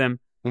some of them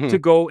to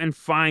go and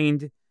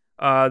find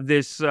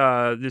this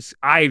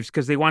Ives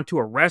because they want to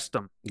arrest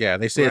him. Yeah,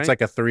 they say it's like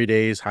a 3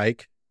 days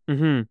hike.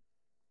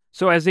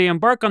 So as they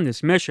embark on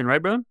this mission,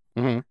 right, bro?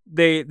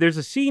 There's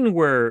a scene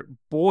where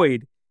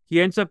Boyd,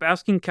 he ends up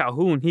asking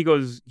Calhoun.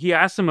 He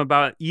asks him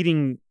about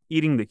eating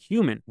the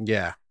human.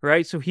 Yeah.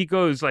 Right. So he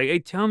goes like, "Hey,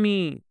 tell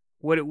me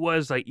what it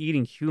was like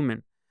eating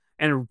human."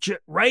 And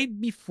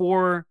right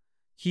before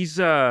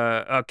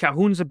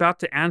Calhoun's about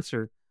to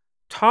answer,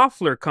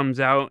 Toffler comes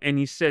out and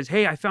he says,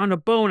 "Hey, I found a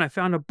bone. I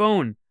found a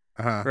bone."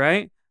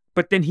 Right.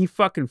 But then he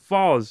fucking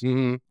falls.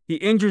 He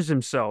injures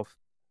himself.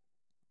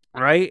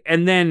 Right.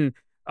 And then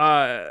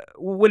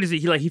what is it?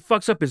 He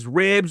fucks up his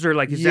ribs or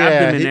like his Yeah,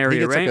 abdomen he area,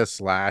 gets right? like a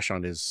slash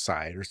on his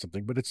side or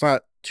something, but it's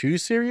not too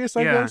serious,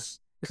 I Yeah. guess.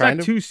 It's Kind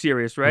not of. too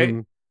serious, right?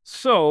 Mhm.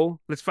 So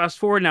let's fast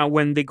forward now.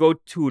 When they go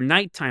to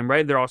nighttime,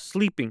 right? They're all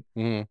sleeping.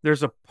 Mhm.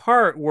 There's a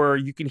part where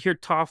you can hear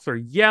Toffler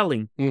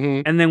yelling,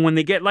 Mhm. and then when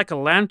they get like a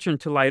lantern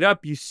to light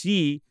up, you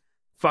see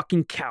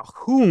fucking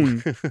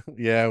Calhoun.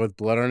 Yeah, with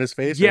blood on his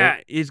face. Yeah,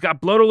 he's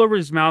got blood all over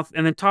his mouth,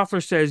 and then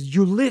Toffler says,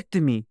 "You licked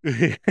me."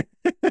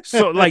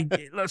 So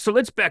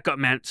let's back up,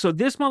 man. So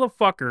this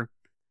motherfucker,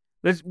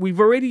 we've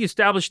already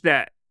established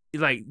that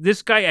like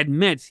this guy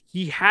admits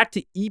he had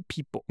to eat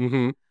people.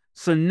 hmm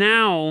So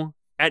now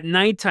at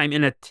nighttime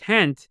in a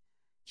tent,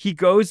 he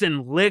goes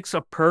and licks a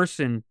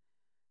person,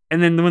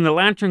 and then when the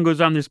lantern goes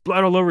on, there's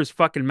blood all over his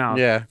fucking mouth.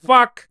 Yeah.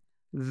 Fuck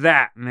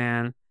that,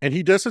 man. And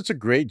he does such a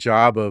great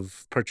job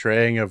of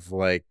portraying of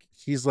like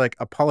he's like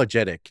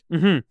apologetic.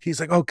 Mm-hmm. He's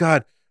like, "Oh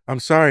God, I'm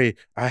sorry.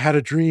 I had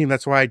a dream.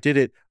 That's why I did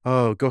it.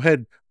 Oh, go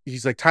ahead."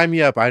 He's like, "Tie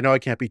me up. I know I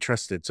can't be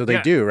trusted." So they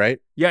Yeah. do, right?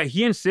 Yeah,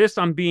 he insists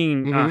on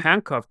being Mhm.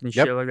 handcuffed and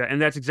Yep. shit like that,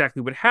 and that's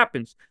exactly what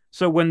happens.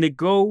 So when they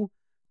go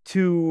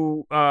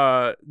to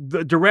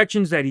the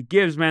directions that he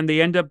gives, man,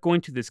 they end up going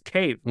to this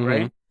cave,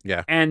 right? Mhm.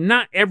 Yeah. And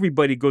not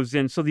everybody goes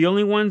in. So the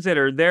only ones that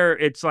are there,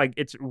 it's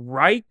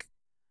Reich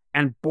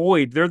and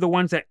Boyd. They're the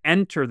ones that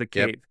enter the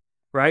Yep. cave,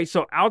 right?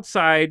 So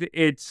outside,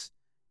 it's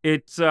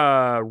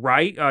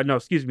Reich. No,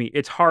 excuse me.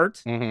 It's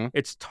Hart. hmm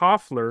It's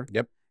Toffler.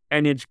 Yep.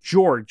 And it's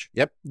George.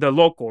 Yep. The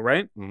local,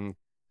 right? hmm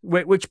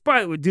Which,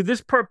 by the way, dude,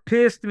 this part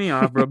pissed me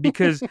off, bro,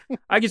 because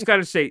I just got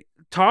to say,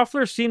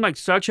 Toffler seemed like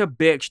such a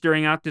bitch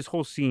during out this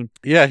whole scene.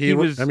 Yeah, He he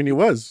was- was. I mean, he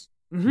was.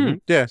 Mhm.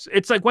 Yeah.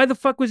 It's like, why the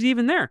fuck was he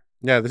even there?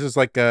 Yeah. This is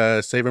like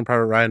Saving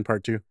Private Ryan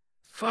Part 2.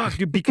 Fuck,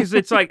 dude, because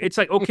it's like,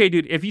 okay,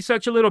 dude, if he's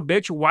such a little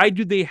bitch, why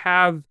do they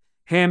have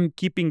him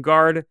keeping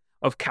guard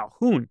of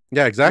Calhoun?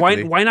 Yeah,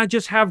 exactly. Why not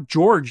just have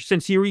George,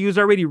 since he was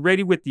already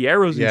ready with the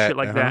arrows and Yeah, shit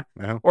like uh-huh,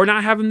 that, uh-huh. or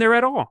not have him there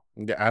at all?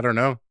 Yeah, I don't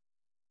know.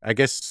 I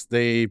guess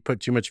they put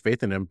too much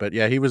faith in him, but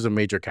yeah, he was a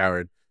major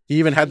coward. He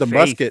even had the Faith.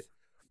 musket.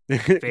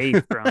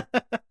 Faith, bro.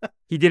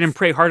 He didn't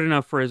pray hard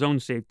enough for his own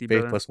safety,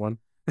 Faith brother. +1.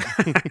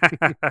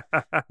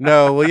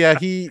 No, well, yeah,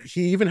 he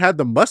even had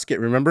the musket,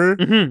 remember?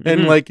 Mhm,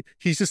 And mhm, like,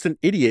 he's just an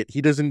idiot.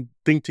 He doesn't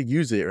think to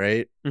use it,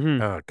 right?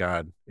 mhm. Oh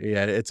God,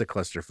 yeah, it's a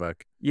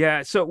clusterfuck.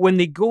 Yeah, so when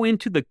they go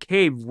into the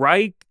cave,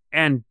 Reich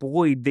and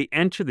Boyd, they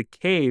enter the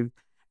cave,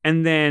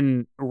 and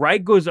then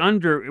Reich goes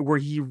under where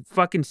he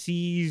fucking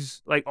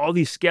sees like all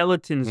these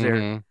skeletons there.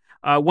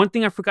 Mhm, One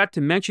thing I forgot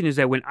to mention is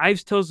that when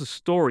Ives tells the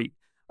story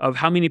of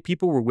how many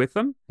people were with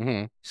him,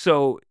 mhm.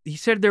 so he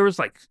said there was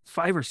like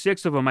 5 or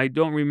 6 of them. I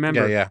don't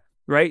remember. Yeah,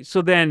 Right?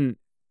 So then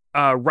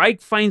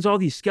Reich finds all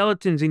these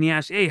skeletons and he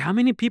asks, "Hey, how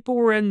many people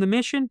were in the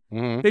mission?"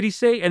 Mhm. Did he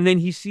say? And then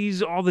he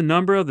sees all the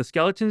number of the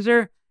skeletons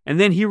there. And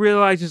then he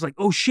realizes, like,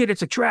 oh shit,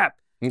 it's a trap.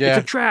 Yeah,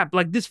 It's a trap.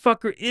 Like, this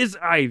fucker is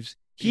Ives.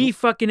 He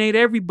fucking ate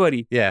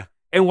everybody. yeah.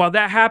 And while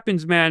that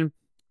happens, man,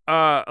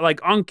 like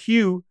on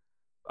cue,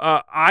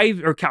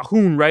 Ives or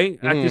Calhoun, right?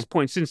 At Mhm. this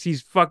point, since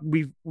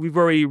we've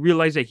already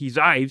realized that he's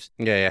Ives,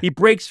 Yeah, he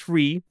breaks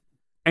free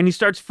and he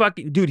starts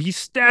fucking, dude, he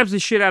stabs the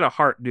shit out of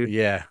Hart, dude.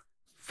 yeah.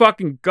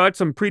 Fucking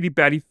guts him pretty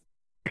bad.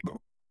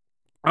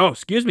 Oh,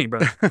 excuse me,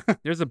 brother.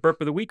 There's a burp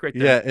of the week right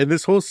there. Yeah, and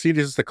this whole scene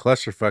is just a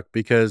clusterfuck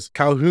because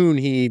Calhoun,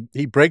 he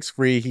breaks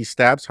free, he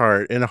stabs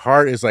Hart, and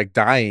Hart is like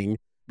dying.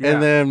 Yeah.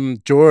 And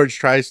then George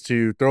tries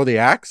to throw the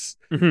axe,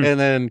 Mhm. and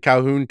then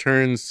Calhoun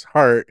turns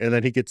Hart, and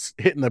then he gets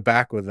hit in the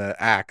back with the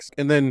axe.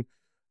 And then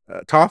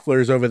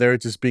Toffler's over there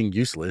just being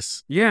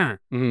useless. Yeah.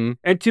 hmm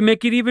And to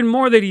make it even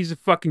more that he's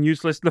fucking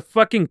useless, the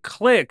fucking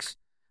clicks.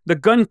 The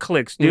gun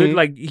clicks, dude. Mhm.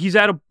 Like, he's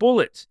out of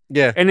bullets.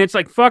 Yeah, And it's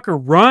like, fucker,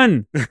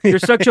 run. You're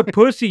such a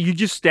pussy. You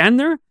just stand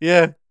there.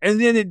 yeah,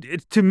 And then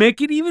to make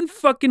it even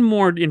fucking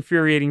more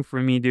infuriating for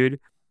me,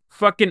 dude,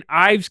 fucking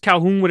Ives,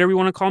 Calhoun, whatever you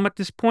want to call him at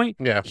this point,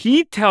 yeah.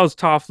 he tells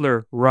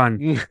Toffler,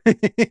 run.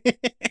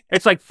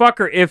 It's like,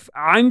 fucker, if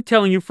I'm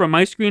telling you from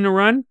my screen to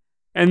run,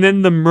 and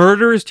then the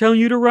murderer is telling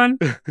you to run,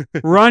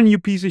 run, you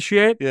piece of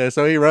shit. Yeah,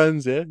 so he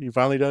runs. Yeah, he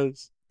finally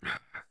does.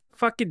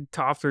 Fucking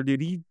Toffler, dude.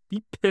 He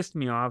pissed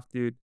me off,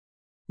 dude.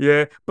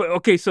 Yeah. But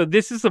okay, so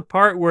this is the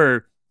part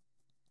where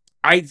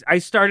I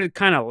started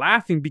kind of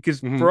laughing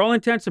because Mhm. for all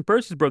intents and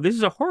purposes, bro, this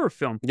is a horror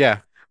film. Yeah.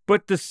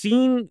 But the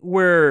scene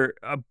where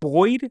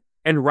Boyd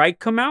and Wright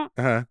come out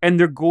Uh-huh. and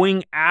they're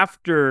going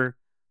after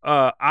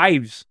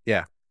Ives.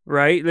 Yeah.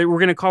 Right? We're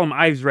going to call him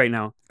Ives right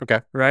now. Okay.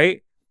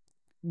 Right?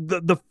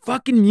 The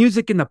fucking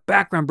music in the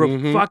background, bro.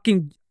 Mhm.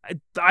 Fucking,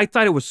 I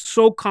thought it was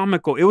so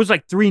comical. It was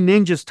like Three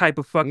Ninjas type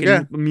of fucking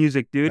Yeah.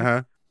 music, dude.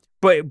 Uh-huh.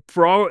 But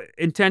for all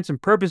intents and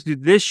purposes,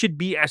 dude, this should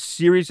be as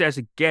serious as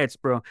it gets,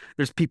 bro.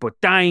 There's people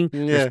dying.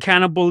 Yeah. There's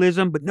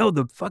cannibalism. But no,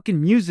 the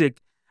fucking music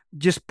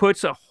just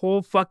puts a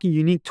whole fucking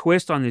unique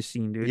twist on this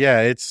scene, dude.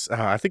 Yeah, it's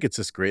I think it's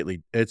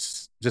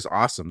just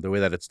awesome the way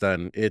that it's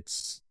done. It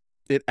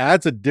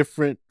adds a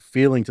different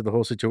feeling to the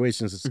whole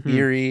situation. It's Mhm.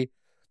 eerie.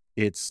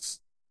 It's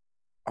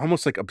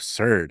almost like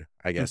absurd,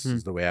 I guess Mhm.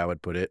 is the way I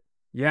would put it.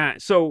 Yeah.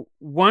 So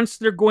once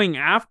they're going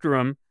after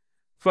him,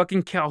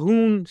 Fucking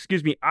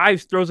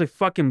Ives throws a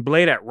fucking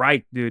blade at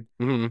Reich, dude.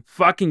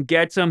 Fucking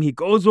gets him. He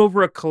goes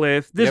over a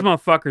cliff. This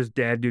motherfucker's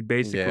dead, dude,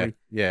 basically.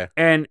 Yeah.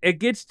 And it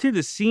gets to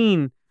the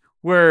scene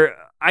where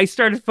I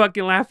started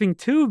fucking laughing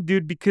too,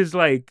 dude, because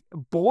like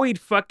Boyd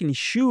fucking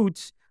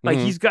shoots. Like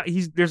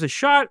there's a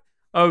shot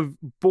of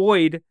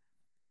Boyd.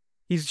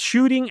 He's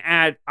shooting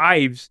at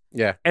Ives.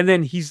 Yeah. And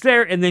then he's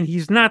there, and then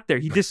he's not there.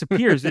 He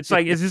disappears. It's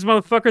like, is this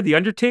motherfucker the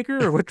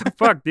Undertaker or what the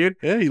fuck, dude?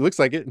 Yeah, he looks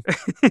like it.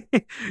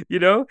 You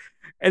know?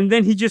 And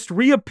then he just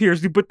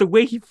reappears, dude. But the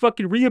way he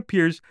fucking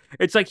reappears,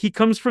 it's like he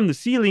comes from the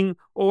ceiling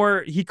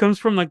or he comes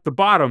from like the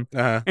bottom.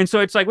 And so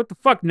it's like, what the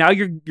fuck? Now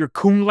you're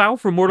Kung Lao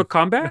from Mortal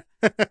Kombat?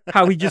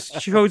 How he just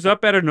shows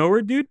up out of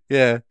nowhere, dude?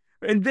 Yeah.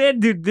 And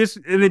then, dude,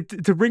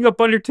 to bring up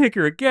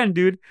Undertaker again,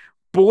 dude,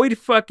 Boyd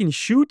fucking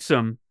shoots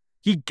him.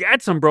 He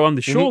gets him, bro, on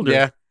the shoulder.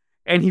 Yeah.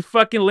 And he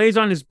fucking lays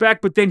on his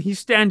back, but then he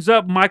stands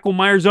up Michael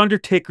Myers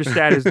Undertaker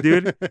status,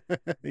 dude.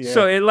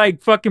 So it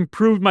like fucking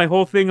proved my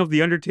whole thing of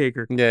the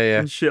Undertaker. Yeah.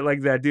 And shit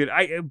like that, dude.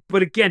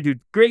 But again, dude,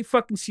 great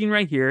fucking scene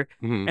right here.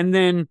 And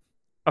then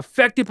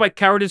affected by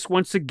cowardice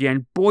once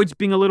again, Boyd's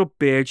being a little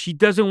bitch. He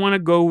doesn't want to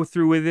go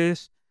through with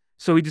this.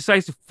 So he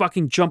decides to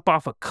fucking jump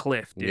off a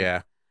cliff, dude.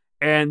 Yeah.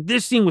 And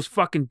this scene was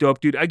fucking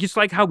dope, dude. I just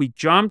like how he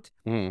jumped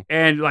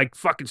and like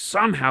fucking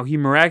somehow he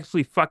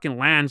miraculously fucking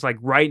lands like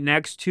right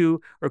next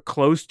to or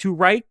close to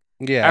Reich.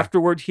 Yeah.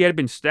 Afterwards, he had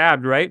been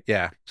stabbed, right?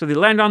 Yeah. So they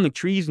land on the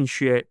trees and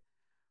shit.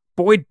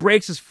 Boyd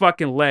breaks his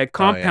fucking leg,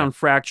 compound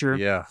fracture.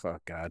 Yeah. Oh,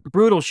 God.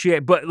 Brutal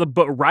shit.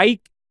 But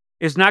Reich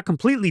is not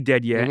completely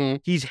dead yet.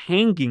 He's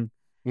hanging.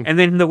 And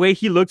then the way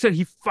he looks at it,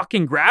 he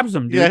fucking grabs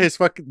him, dude.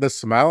 Yeah, the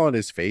smile on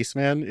his face,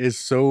 man, is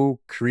so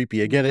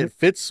creepy. Again, it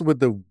fits with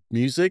the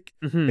music.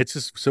 It's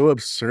just so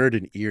absurd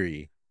and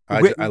eerie.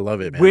 I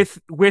love it, man.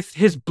 With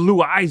his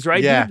blue eyes,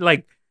 right? Yeah. Dude?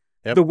 Like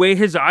the way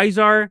his eyes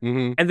are,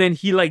 and then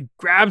he like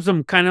grabs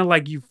him kind of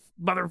like, you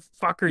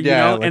motherfucker, you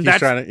know? Like and he's that's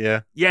trying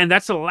to, and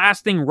that's the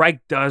last thing Reich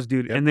does,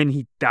 dude. And then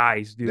he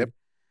dies, dude.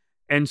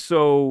 And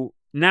so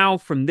now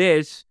from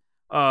this,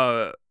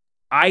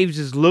 Ives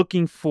is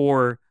looking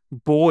for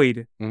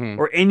Boyd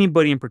or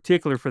anybody in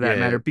particular for that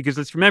matter, because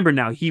let's remember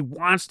now, he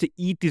wants to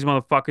eat these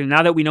motherfuckers.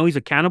 Now that we know he's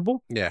a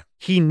cannibal,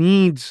 he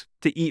needs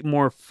to eat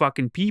more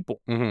fucking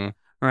people,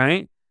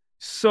 right?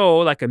 So,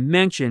 like I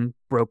mentioned,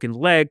 broken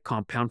leg,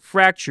 compound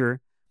fracture.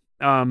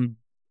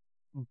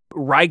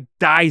 Reich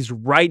dies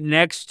right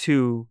next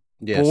to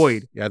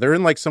Boyd. Yeah, they're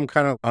in like some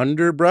kind of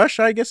underbrush,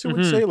 I guess it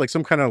would say, like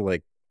some kind of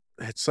like,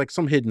 it's like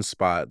some hidden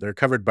spot. They're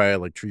covered by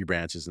like tree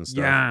branches and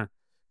stuff.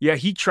 Yeah,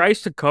 he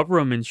tries to cover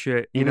him and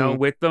shit, you know,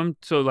 with them,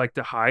 so like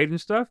to hide and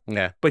stuff.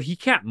 Yeah. But he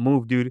can't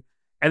move, dude.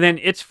 And then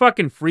it's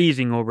fucking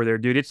freezing over there,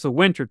 dude. It's the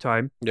winter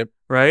time.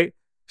 Right?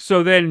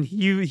 So then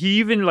he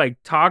even like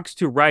talks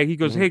to Reich. He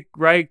goes, "Hey,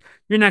 Reich,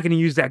 you're not gonna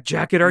use that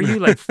jacket, are you?"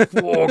 Like, fuck,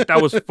 that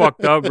was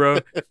fucked up, bro.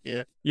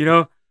 Yeah. You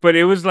know? But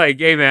it was like,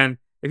 hey man,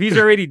 if he's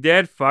already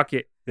dead, fuck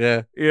it.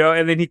 Yeah. You know,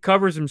 and then he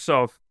covers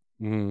himself.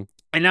 And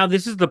now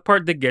this is the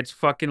part that gets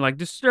fucking like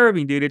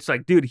disturbing, dude. It's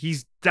like, dude,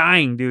 he's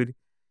dying, dude.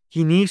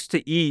 He needs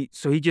to eat,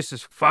 so he just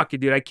says, fuck it,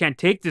 dude. I can't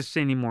take this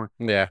anymore.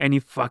 Yeah. And he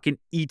fucking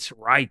eats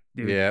Reich,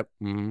 dude. Yeah.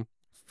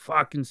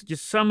 Fucking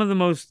just some of the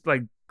most,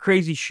 like,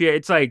 crazy shit.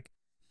 It's like,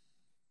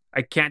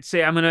 I can't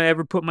say I'm going to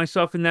ever put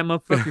myself in that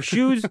motherfucker's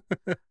shoes,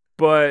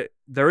 but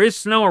there is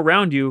snow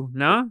around you,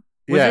 no?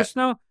 Was there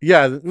snow?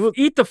 Yeah.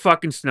 Eat the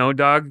fucking snow,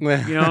 dog,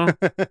 you know?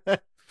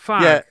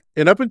 Fuck. Yeah,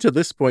 and up until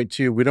this point,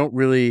 too, we don't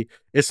really,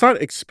 it's not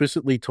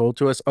explicitly told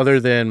to us other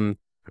than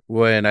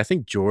when I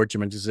think George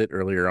mentions it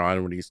earlier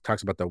on when he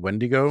talks about the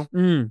Wendigo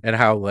and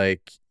how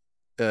like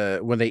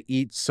when they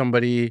eat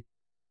somebody,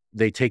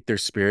 they take their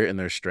spirit and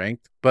their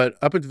strength. But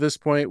up until this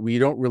point, we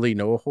don't really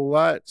know a whole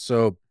lot.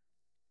 So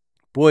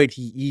Boyd,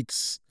 he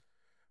eats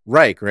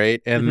Reich,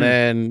 right? And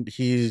then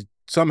he's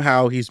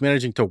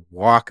managing to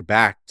walk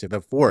back to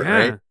the fort,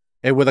 right?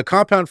 And with a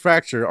compound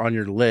fracture on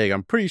your leg,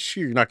 I'm pretty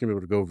sure you're not going to be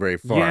able to go very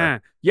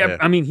far. Yeah.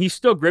 I mean, he's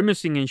still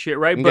grimacing and shit,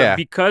 right? But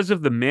because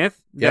of the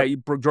myth that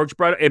George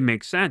brought up, it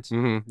makes sense,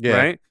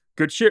 right?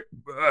 Good shit.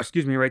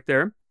 Excuse me, right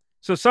there.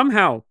 So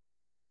somehow,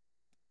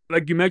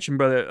 like you mentioned,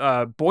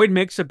 brother, Boyd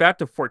makes it back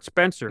to Fort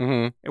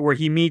Spencer, where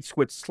he meets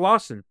with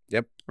Slauson.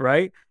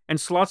 Right? And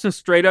Slauson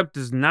straight up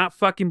does not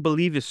fucking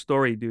believe his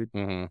story,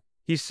 dude.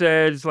 He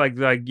says, like,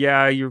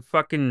 yeah, your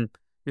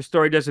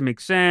story doesn't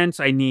make sense.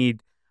 I need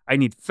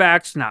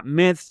facts, not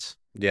myths.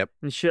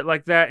 And shit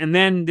like that. And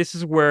then this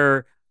is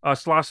where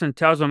Slauson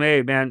tells him,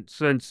 hey, man,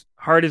 since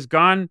Hart is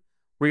gone,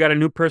 we got a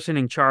new person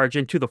in charge.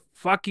 And to the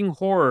fucking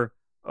horror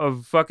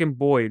of fucking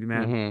Boyd,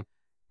 man.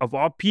 Of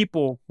all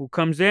people who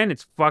comes in,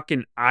 it's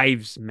fucking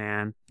Ives,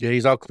 man. Yeah,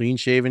 he's all clean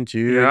shaven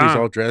too. Yeah. He's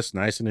all dressed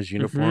nice in his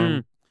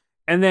uniform.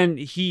 And then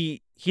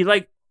he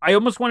like, I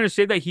almost wanted to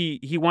say that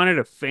he wanted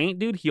to faint,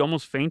 dude. He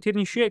almost fainted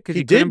and shit. Cause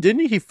he did,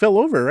 didn't he? He fell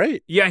over,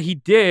 right? Yeah, he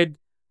did.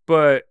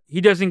 But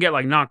he doesn't get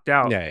like knocked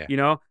out. Yeah. You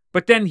know?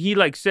 But then he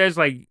like says,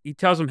 like, he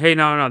tells him, hey,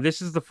 no,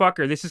 this is the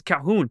fucker. This is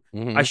Calhoun.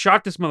 I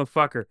shot this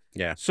motherfucker.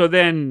 Yeah. So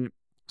then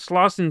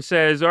Slauson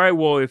says, all right,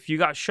 well, if you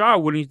got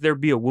shot, wouldn't there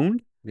be a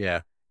wound?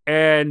 Yeah.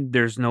 and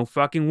there's no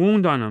fucking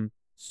wound on him.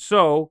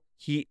 So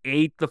he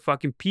ate the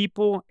fucking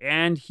people,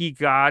 and he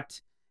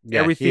got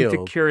everything healed.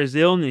 to cure his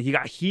illness. He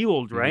got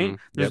healed, right?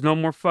 There's no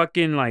more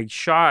fucking like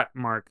shot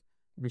mark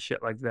and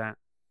shit like that.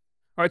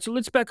 All right, so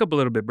let's back up a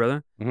little bit,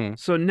 brother.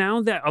 So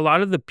now that a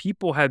lot of the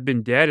people have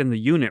been dead in the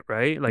unit,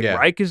 right? Like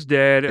Reich is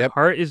dead,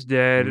 Hart is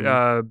dead,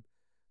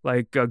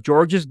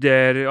 George is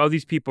dead, all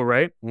these people,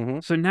 right?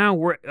 So now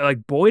we're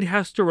like Boyd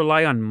has to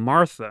rely on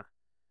Martha,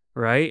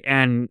 right?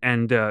 And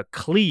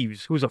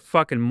Cleves, who's a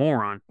fucking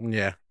moron.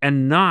 Yeah.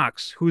 And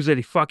Knox, who's a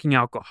fucking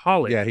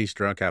alcoholic. Yeah, he's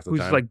drunk half the time.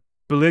 Who's like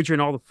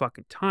belligerent all the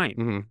fucking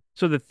time.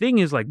 So the thing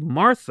is, like,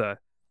 Martha,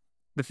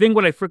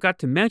 what I forgot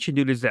to mention,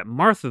 dude, is that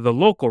Martha, the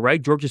local,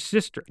 right, George's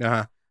sister,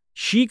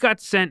 she got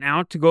sent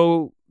out to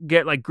go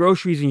get like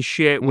groceries and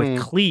shit with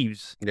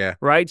Cleves. Yeah.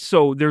 Right?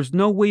 So there's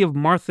no way of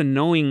Martha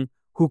knowing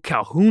who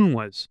Calhoun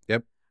was.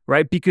 Yep.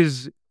 Right?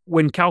 Because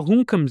when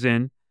Calhoun comes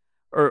in,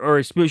 or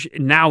especially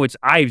now it's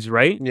Ives,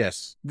 right?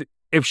 Yes.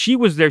 If she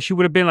was there, she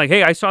would have been like,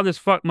 hey, I saw this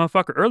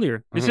motherfucker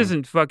earlier. This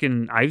isn't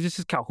fucking Ives, this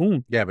is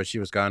Calhoun. Yeah, but she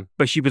was gone.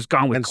 But she was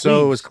gone with and Cleves.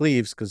 So was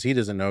Cleves, because he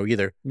doesn't know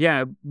either.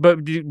 Yeah, but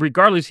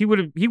regardless, he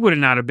would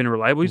not have been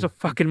reliable. He's a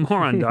fucking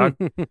moron, dog.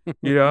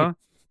 You know?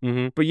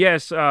 But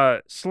yes,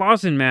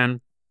 Slauson,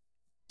 man.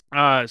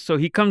 So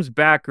he comes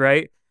back,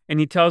 right? And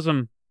he tells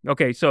him,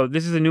 okay, so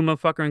this is a new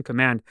motherfucker in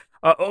command.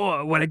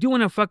 What I do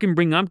want to fucking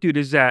bring up, dude,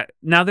 is that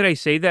now that I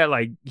say that,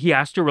 like, he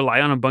has to rely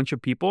on a bunch of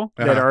people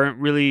that aren't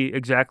really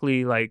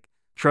exactly, like,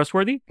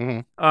 trustworthy.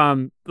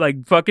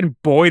 Like, fucking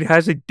Boyd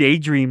has a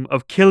daydream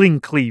of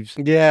killing Cleves.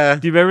 Yeah.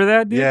 Do you remember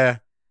that, dude? Yeah.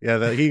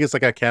 Yeah, he gets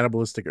like a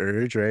cannibalistic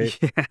urge, right?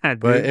 Yeah,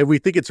 but and we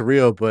think it's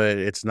real, but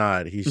it's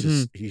not.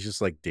 He's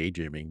just like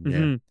daydreaming.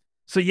 Yeah.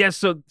 So yes,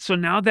 so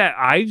now that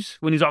Ives,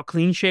 when he's all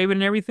clean shaven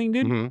and everything,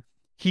 dude,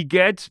 he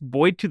gets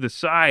Boyd to the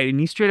side and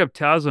he straight up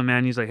tells him,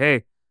 man, he's like,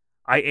 hey,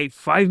 I ate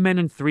 5 men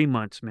in 3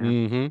 months,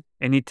 man.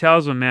 And he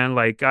tells him, man,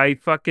 like, I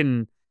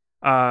fucking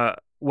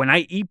when I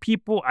eat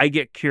people, I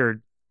get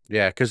cured.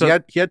 Yeah, because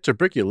he had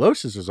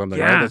tuberculosis or something,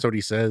 right? That's what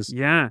he says.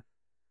 Yeah.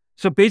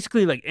 So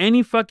basically, like,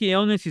 any fucking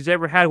illness he's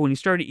ever had, when he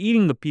started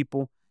eating the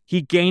people,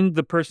 he gained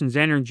the person's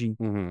energy.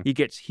 He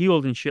gets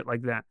healed and shit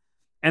like that.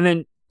 And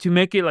then to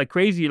make it like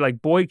crazy,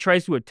 like, Boyd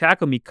tries to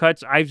attack him. He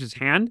cuts Ives'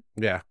 hand.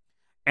 Yeah.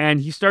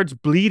 And he starts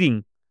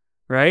bleeding,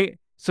 right?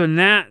 So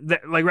now,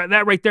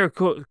 that right there,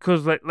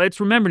 because let's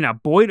remember now,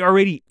 Boyd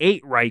already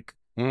ate Reich.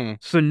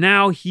 So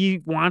now he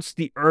wants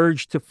the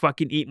urge to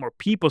fucking eat more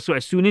people. So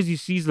as soon as he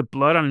sees the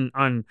blood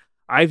on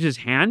Ives'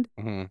 hand,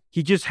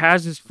 he just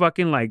has this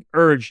fucking like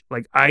urge,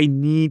 like, I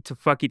need to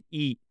fucking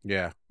eat.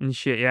 Yeah. And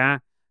shit, yeah.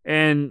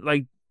 And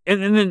like,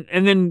 and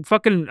then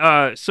fucking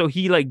so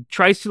he like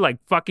tries to like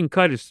fucking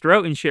cut his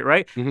throat and shit,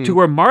 right? To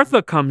where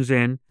Martha comes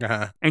in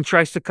and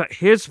tries to cut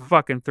his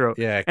fucking throat.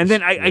 Yeah. And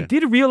then I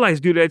did realize,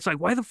 dude, it's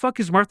like, why the fuck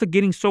is Martha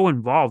getting so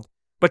involved?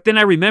 But then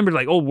I remembered,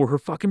 like, oh, well, her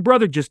fucking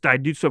brother just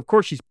died, dude. So of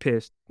course she's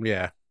pissed.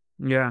 Yeah.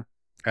 Yeah.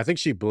 I think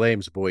she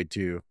blames Boyd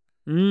too.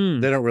 They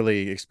don't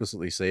really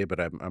explicitly say, but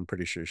I'm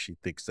pretty sure she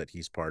thinks that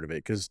he's part of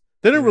it because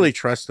they don't really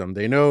trust him.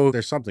 They know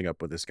there's something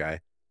up with this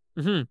guy.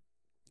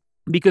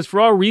 Because for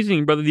all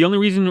reasoning, brother, the only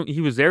reason he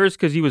was there is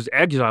because he was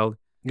exiled.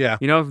 Yeah.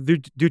 You know,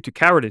 due to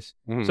cowardice.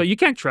 So you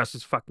can't trust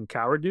this fucking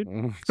coward,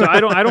 dude. So I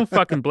don't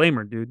fucking blame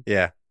her, dude.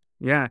 Yeah.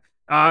 Yeah.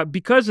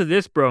 Because of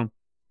this, bro,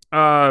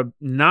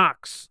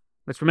 Knox,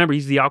 let's remember,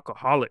 he's the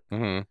alcoholic.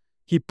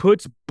 He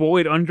puts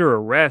Boyd under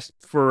arrest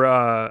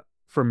for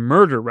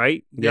murder,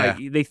 right? Yeah.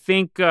 Like, they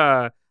think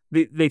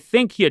they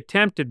think he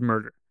attempted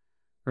murder,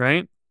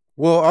 right?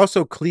 Well,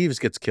 also Cleves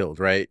gets killed,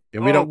 right?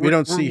 And we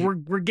don't see.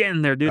 We're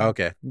getting there, dude.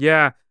 Okay.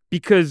 Yeah,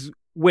 because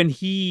when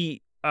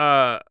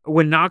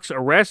Knox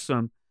arrests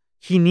him,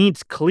 he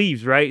needs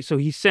Cleves, right? So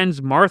he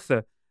sends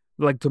Martha,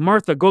 like, to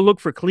Martha, go look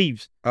for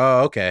Cleves.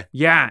 Oh, okay.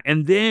 Yeah,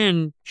 and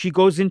then she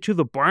goes into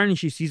the barn and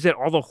she sees that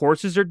all the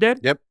horses are dead.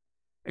 Yep.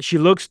 And she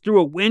looks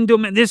through a window.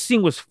 Man, this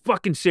scene was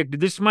fucking sick,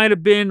 dude. This might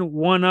have been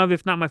one of,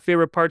 if not my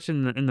favorite parts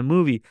in the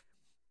movie.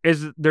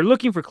 Is they're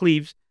looking for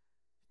Cleves.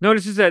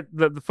 Notices that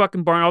the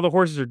fucking barn, all the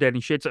horses are dead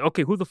and shit. It's like,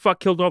 okay, who the fuck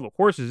killed all the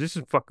horses? This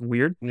is fucking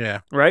weird.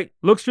 Yeah. Right?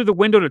 Looks through the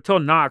window to tell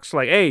Knox,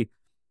 like, hey,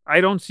 I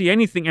don't see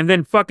anything. And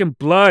then fucking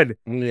blood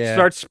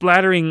starts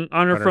splattering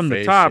on her from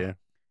the top. Yeah.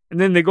 And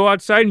then they go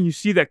outside and you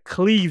see that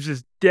Cleves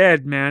is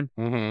dead, man.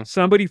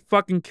 Somebody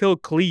fucking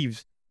killed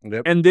Cleves.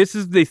 Yep. And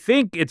they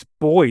think it's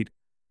Boyd.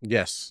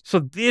 Yes. So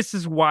this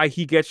is why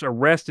he gets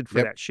arrested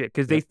for that shit.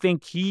 Because they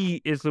think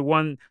he is the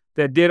one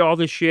that did all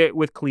this shit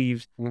with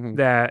Cleves,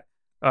 that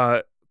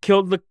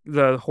killed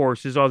the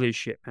horses, all this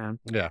shit, man.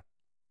 Yeah.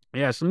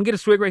 Yeah, so let me get a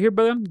swig right here,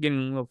 brother. I'm getting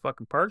a little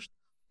fucking parched.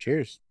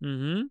 Cheers.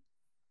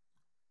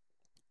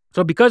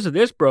 So because of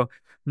this, bro,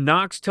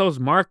 Knox tells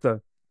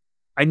Martha,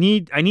 I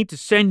need to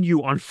send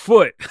you on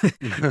foot.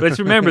 Let's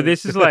remember,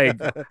 this is like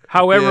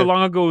however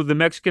long ago the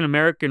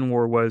Mexican-American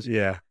War was.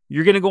 Yeah.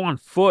 You're going to go on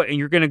foot and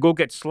you're going to go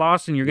get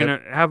Sloss and you're going to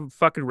have a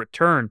fucking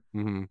return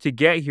to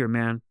get here,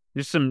 man.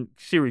 There's some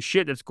serious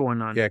shit that's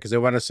going on. Yeah, because they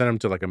want to send him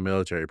to like a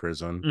military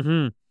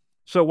prison.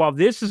 So while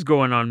this is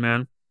going on,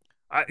 man,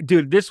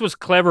 Dude, this was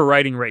clever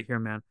writing right here,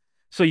 man.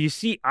 So you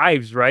see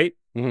Ives, right?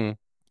 Mm-hmm.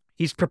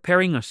 He's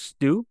preparing a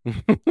stew.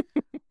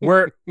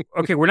 We're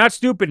not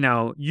stupid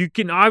now. You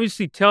can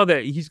obviously tell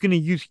that he's going to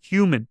use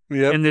human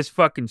in this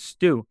fucking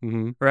stew,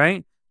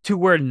 right? To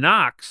where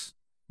Knox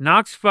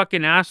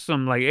fucking asks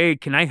him, like, hey,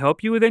 can I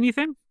help you with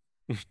anything?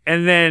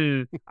 And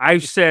then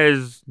Ives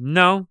says,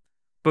 no,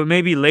 but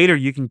maybe later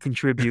you can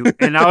contribute.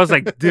 And I was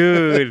like,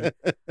 dude,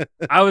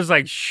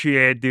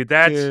 shit, dude,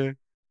 that's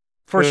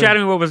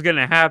foreshadowing what was going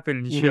to happen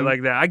and shit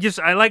like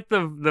that. I like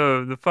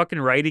the fucking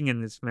writing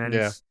in this, man.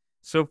 Yeah. It's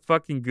so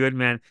fucking good,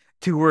 man.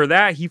 To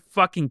where he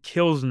fucking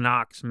kills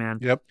Knox, man.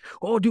 Yep.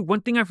 Oh, dude,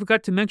 one thing I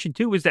forgot to mention,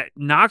 too, is that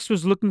Knox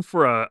was looking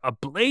for a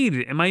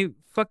blade. Am I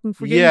fucking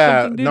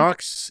forgetting something, dude?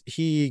 Knox,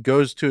 he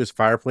goes to his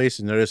fireplace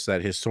and notices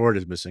that his sword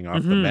is missing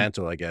off the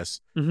mantle, I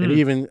guess. And he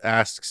even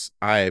asks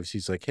Ives,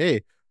 he's like,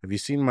 hey, have you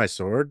seen my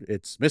sword?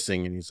 It's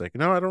missing. And he's like,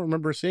 no, I don't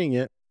remember seeing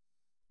it.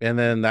 And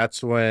then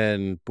that's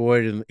when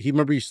Boyd, and he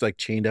remember he's like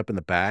chained up in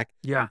the back.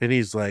 Yeah. And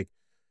he's like,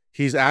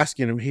 he's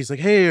asking him, he's like,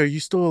 hey, are you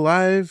still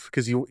alive?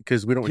 Because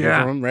we don't hear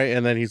from him, right?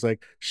 And then he's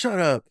like, shut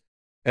up.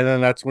 And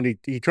then that's when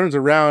he turns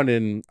around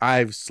and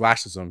Ives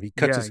slashes him. He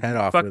cuts his head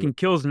off. Fucking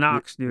kills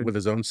Knox, dude. With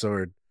his own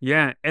sword.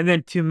 Yeah. And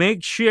then to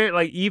make shit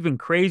like even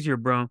crazier,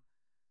 bro,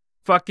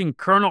 fucking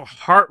Colonel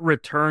Hart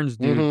returns,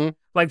 dude.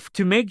 Like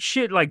to make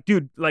shit like,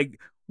 dude, like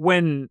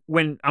when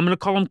I'm going to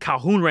call him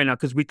Calhoun right now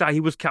because we thought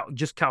he was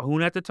just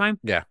Calhoun at the time.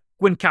 Yeah.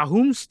 When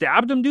Calhoun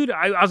stabbed him, dude,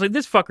 I was like,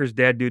 this fucker's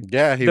dead, dude.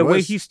 Yeah, the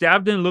way he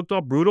stabbed him looked all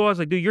brutal. I was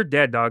like, dude, you're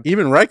dead, dog.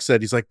 Even Reich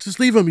said, he's like, just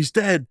leave him. He's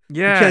dead.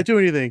 Yeah. He can't do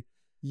anything.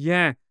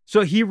 Yeah.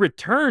 So he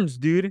returns,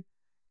 dude.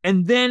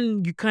 And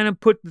then you kind of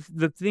put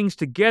the things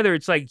together.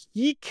 It's like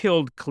he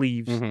killed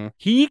Cleves.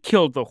 He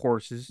killed the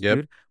horses,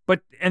 dude.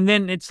 And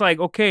then it's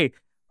like, okay.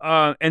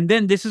 And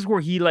then this is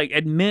where he like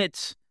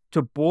admits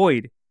to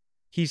Boyd.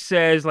 He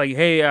says like,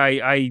 hey,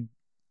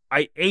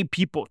 I ate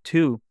people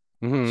too.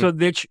 So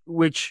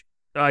which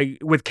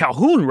with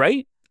Calhoun,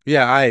 right?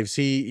 Yeah, Ives.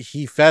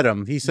 He fed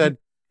him. He said,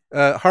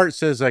 Hart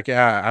says like,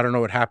 yeah, I don't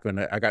know what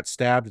happened. I got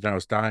stabbed and I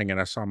was dying and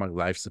I saw my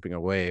life slipping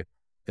away.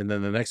 And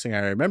then the next thing I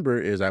remember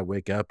is I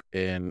wake up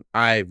and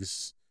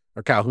Ives,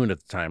 or Calhoun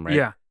at the time, right?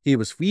 Yeah. He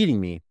was feeding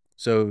me.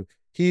 So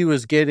he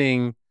was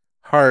getting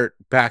Hart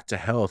back to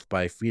health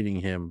by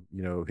feeding him,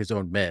 his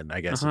own men,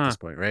 I guess, at this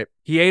point, right?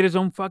 He ate his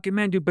own fucking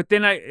men, dude. But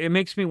then it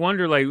makes me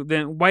wonder, like,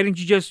 then why didn't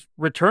you just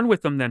return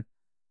with them then?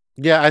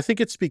 Yeah, I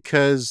think it's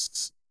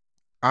because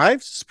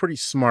Ives is pretty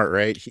smart,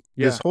 right?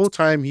 This whole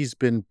time he's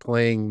been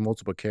playing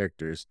multiple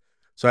characters.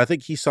 So I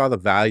think he saw the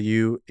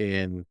value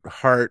in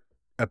Hart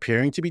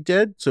appearing to be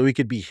dead so he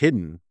could be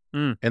hidden.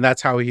 And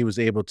that's how he was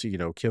able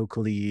to, kill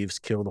Cleves,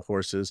 kill the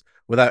horses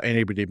without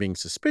anybody being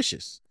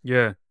suspicious.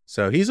 Yeah.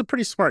 So he's a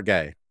pretty smart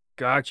guy.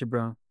 Gotcha,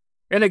 bro.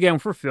 And again,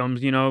 for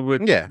films,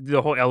 with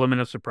the whole element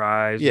of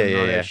surprise and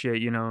all that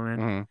shit,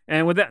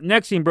 And with that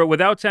next scene, bro,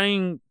 without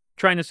trying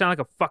to sound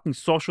like a fucking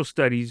social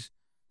studies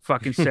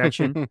fucking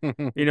section,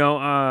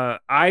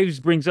 Ives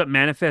brings up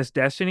Manifest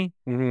Destiny,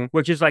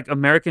 which is like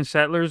American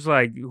settlers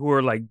like who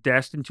are like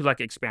destined to like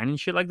expand and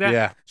shit like that.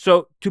 Yeah.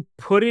 So to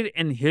put it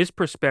in his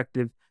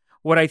perspective,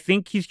 what I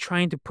think he's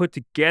trying to put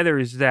together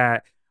is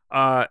that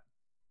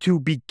to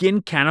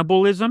begin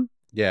cannibalism,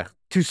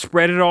 to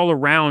spread it all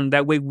around,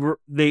 that way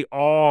they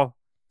all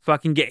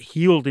fucking get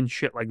healed and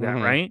shit like that,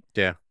 right?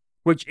 Yeah.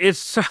 Which is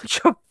such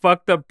a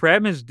fucked up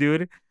premise,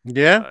 dude.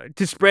 Yeah.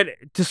 To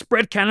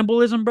spread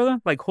cannibalism,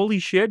 brother. Like, holy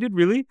shit, dude,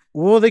 really?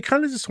 Well, they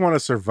kind of just want to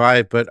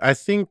survive, but I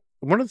think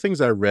one of the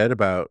things I read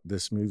about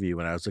this movie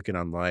when I was looking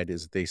online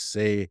is they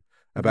say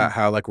about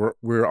how like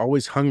we're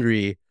always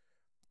hungry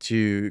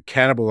to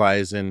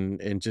cannibalize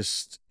and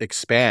just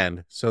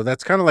expand. So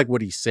that's kind of like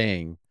what he's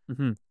saying.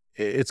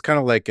 It's kind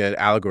of like an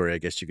allegory, I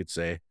guess you could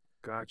say.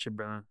 Gotcha,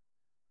 brother.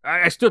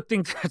 I still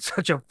think that's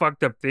such a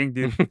fucked up thing,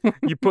 dude.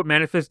 You put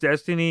Manifest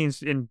Destiny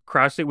and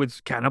cross it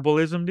with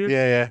cannibalism, dude.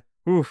 Yeah.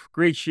 Oof,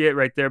 great shit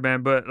right there,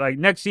 man. But like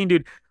next scene,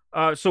 dude.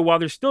 So while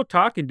they're still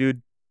talking,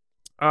 dude,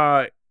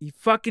 he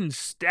fucking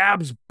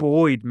stabs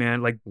Boyd,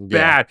 man, like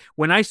bad.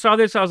 When I saw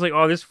this, I was like,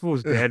 oh, this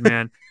fool's dead,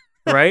 man.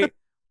 Right?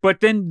 But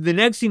then the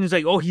next scene is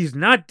like, oh, he's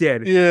not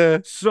dead. Yeah.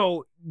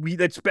 So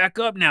let's back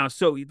up now.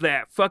 So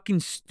that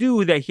fucking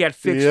stew that he had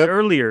fixed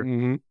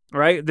earlier.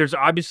 Right? There's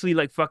obviously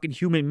like fucking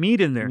human meat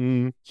in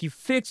there. He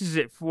fixes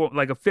it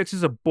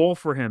fixes a bowl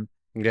for him.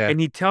 Yeah. And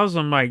he tells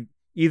him like,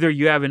 either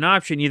you have an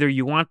option, either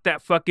you want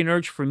that fucking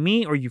urge for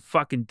me or you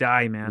fucking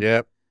die, man.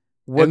 Yep.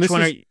 Which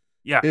one are you?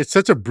 Yeah. It's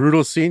such a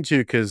brutal scene too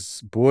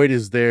because Boyd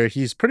is there.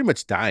 He's pretty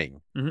much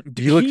dying.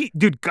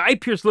 Dude, Guy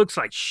Pearce looks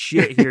like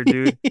shit here,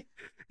 dude.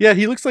 Yeah,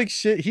 he looks like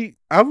shit.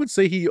 I would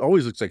say he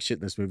always looks like shit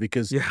in this movie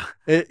because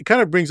it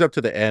kind of brings up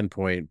to the end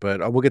point, but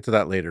we'll get to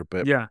that later.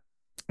 But yeah.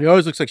 He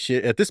always looks like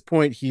shit. At this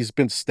point, he's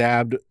been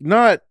stabbed,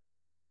 not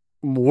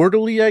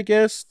mortally, I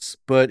guess,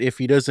 but if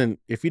he doesn't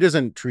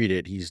treat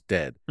it, he's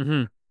dead.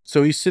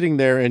 So he's sitting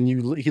there, and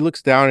he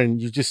looks down,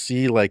 and you just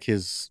see like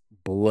his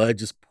blood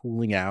just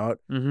pooling out,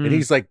 and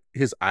he's like,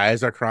 his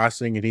eyes are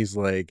crossing, and he's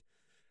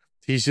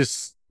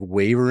just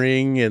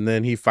wavering, and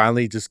then he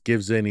finally just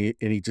gives in,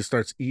 and he just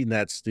starts eating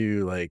that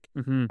stew. Like,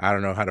 Mm-hmm. I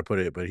don't know how to put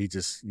it, but he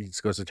just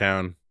goes to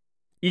town.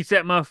 Eats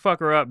that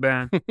motherfucker up,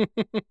 man.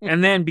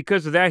 And then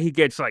because of that, he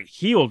gets like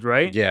healed,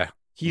 right? Yeah.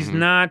 He's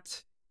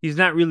not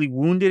really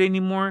wounded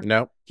anymore.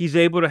 Nope. He's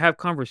able to have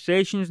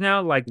conversations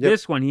now. Like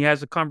this one, he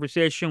has a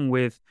conversation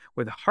with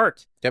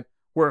Hart. Yep.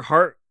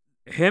 Where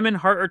him and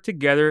Hart are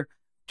together,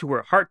 to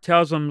where Hart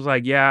tells him,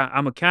 like, yeah,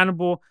 I'm a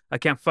cannibal. I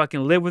can't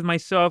fucking live with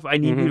myself. I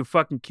need you to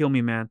fucking kill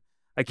me, man.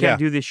 I can't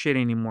do this shit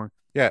anymore.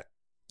 Yeah.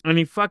 And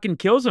he fucking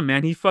kills him,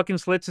 man. He fucking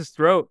slits his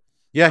throat.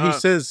 Yeah, he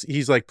says,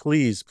 he's like,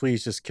 please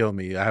just kill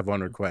me. I have one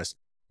request.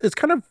 It's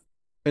kind of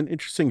an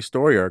interesting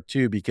story arc,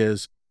 too,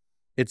 because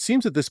it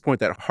seems at this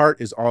point that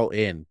Hart is all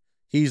in.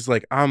 He's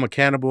like, I'm a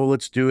cannibal.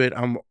 Let's do it.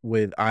 I'm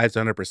with Ives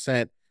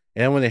 100%.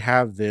 And when they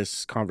have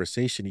this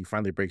conversation, he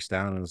finally breaks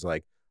down and is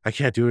like, I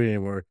can't do it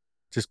anymore.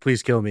 Just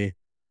please kill me.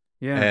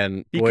 Yeah.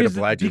 And Boyd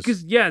obliges.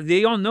 Because, yeah,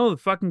 they all know the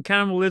fucking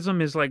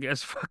cannibalism is like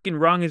as fucking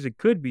wrong as it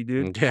could be,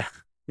 dude. Yeah.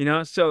 You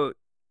know, so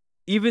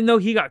even though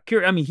he got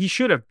cured, I mean, he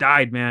should have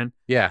died, man.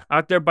 Yeah.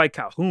 Out there by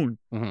Calhoun.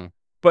 Mm-hmm.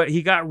 But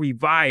he got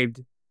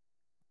revived.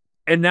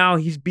 And now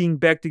he's being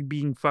back to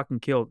being fucking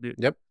killed, dude.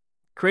 Yep.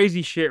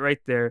 Crazy shit right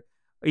there.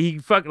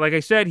 Like I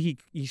said, he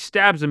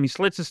stabs him. He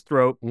slits his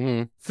throat.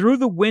 Mm-hmm. Through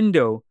the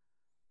window,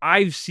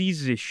 Ives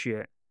sees this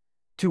shit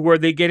to where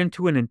they get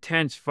into an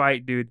intense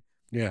fight, dude.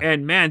 Yeah.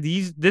 And man,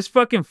 this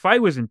fucking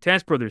fight was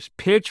intense, bro. There's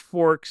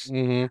pitchforks,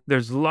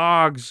 there's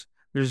logs,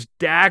 there's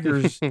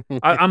daggers.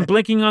 I'm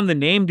blinking on the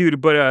name,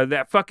 dude, but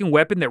that fucking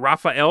weapon that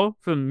Raphael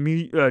from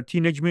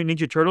Teenage Mutant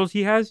Ninja Turtles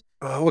he has.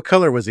 What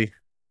color was he?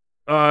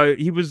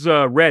 He was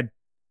red.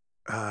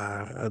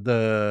 What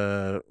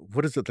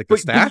is it, like the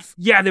staff?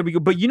 Yeah, there we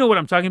go. But you know what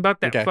I'm talking about?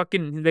 That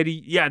fucking they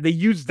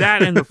used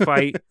that in the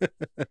fight.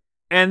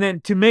 And then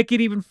to make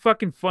it even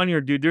fucking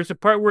funnier, dude, there's a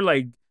part where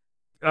like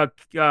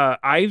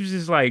Ives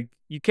is like,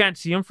 you can't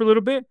see him for a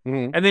little bit,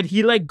 and then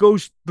he like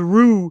goes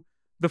through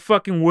the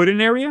fucking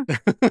wooden area,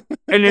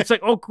 and it's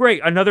like, oh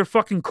great, another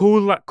fucking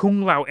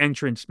Kung Lao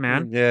entrance,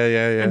 man.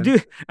 Yeah. And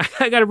dude,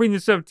 I gotta bring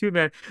this up too,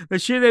 man. The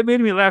shit that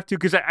made me laugh too,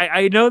 because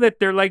I know that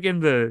they're like in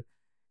the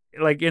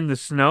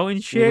snow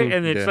and shit,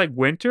 and it's like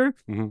winter.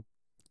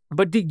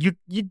 But dude,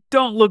 you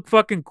don't look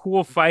fucking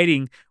cool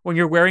fighting when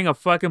you're wearing a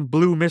fucking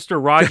blue Mr.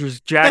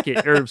 Rogers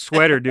jacket or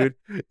sweater, dude.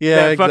 Yeah,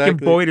 that exactly. fucking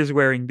Boyd is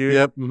wearing, dude.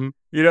 Yep.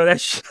 You know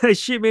that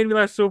shit made me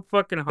laugh so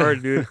fucking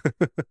hard, dude.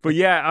 But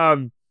yeah,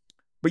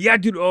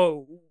 dude.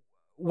 Oh,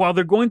 while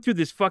they're going through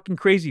this fucking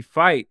crazy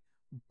fight,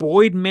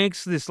 Boyd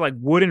makes this like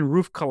wooden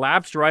roof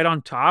collapse right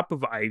on top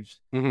of Ives.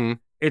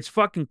 It's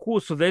fucking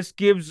cool. So this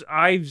gives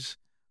gives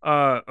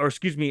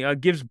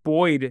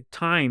Boyd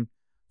time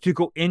to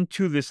go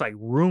into this like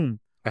room.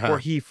 Where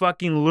he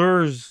fucking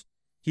lures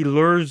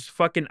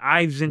fucking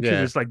Ives into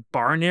this like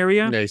barn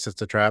area. Yeah, he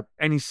sets a trap.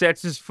 And he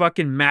sets this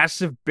fucking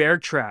massive bear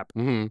trap.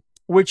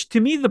 Which to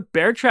me, the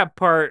bear trap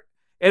part,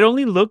 it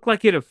only looked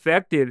like it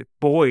affected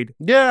Boyd.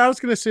 Yeah, I was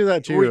gonna say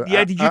that too.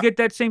 Yeah, did you get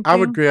that same thing? I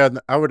would agree on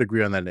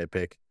that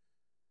nitpick.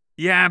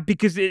 Yeah,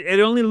 because it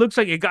only looks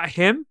like it got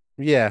him.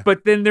 Yeah.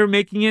 But then they're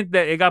making it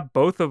that it got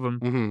both of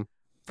them.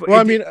 But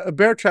well, I mean, a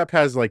bear trap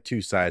has like two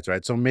sides,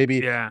 right? So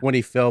maybe when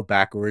he fell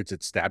backwards,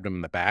 it stabbed him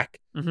in the back.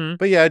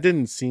 But yeah,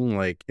 it seemed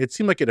like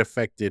it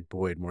affected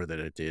Boyd more than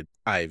it did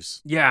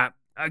Ives. Yeah,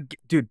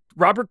 dude,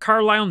 Robert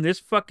Carlyle in this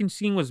fucking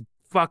scene was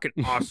fucking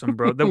awesome,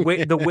 bro.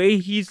 The way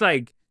he's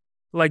like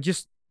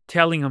just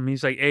telling him,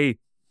 he's like, hey,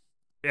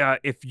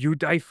 if you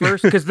die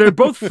first, because they're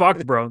both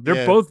fucked, bro.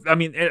 They're both. I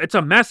mean, it's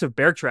a massive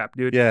bear trap,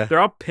 dude. Yeah,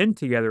 they're all pinned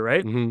together,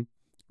 right?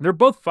 They're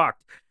both fucked.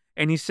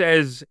 And he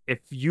says, if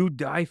you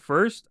die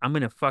first, I'm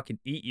going to fucking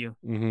eat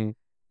you.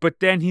 But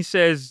then he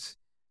says,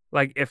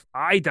 like, if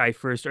I die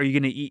first, are you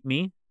going to eat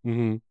me?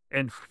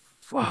 And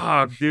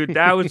fuck, dude,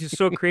 that was just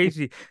so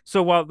crazy.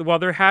 So while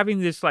they're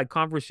having this, like,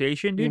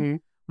 conversation, dude,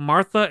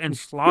 Martha and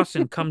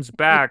Slauson comes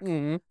back.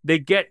 They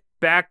get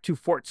back to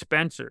Fort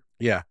Spencer.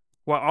 Yeah.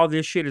 While all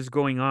this shit is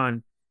going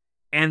on.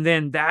 And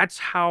then that's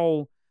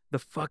how the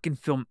fucking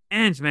film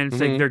ends, man. It's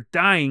like they're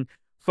dying.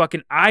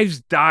 Fucking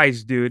Ives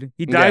dies, dude.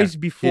 He dies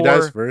before. He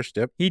dies first.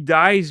 Yep. He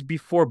dies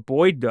before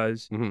Boyd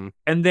does,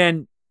 and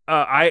then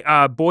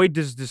Boyd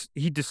does this.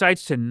 He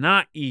decides to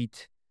not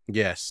eat.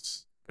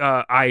 Yes.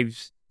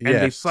 Ives, and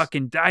they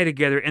fucking die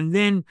together. And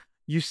then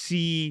you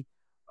see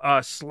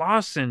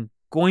Slauson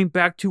going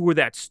back to where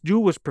that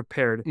stew was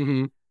prepared.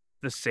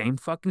 The same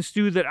fucking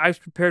stew that Ives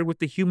prepared with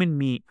the human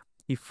meat.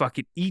 He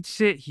fucking eats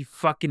it. He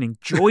fucking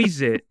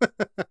enjoys it.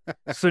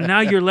 So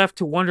now you're left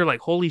to wonder, like,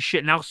 holy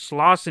shit, now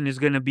Slauson is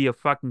going to be a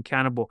fucking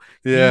cannibal.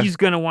 Yeah. He's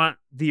going to want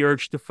the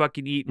urge to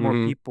fucking eat more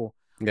people.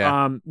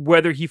 Yeah.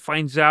 Whether he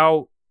finds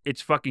out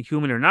it's fucking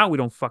human or not, we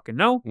don't fucking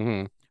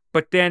know.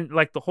 But then,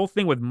 like, the whole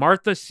thing with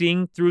Martha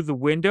seeing through the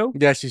window.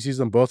 Yeah, she sees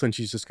them both and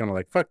she's just kind of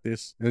like, fuck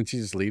this. And then she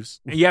just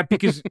leaves. Yeah,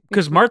 because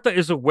Martha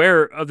is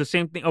aware of the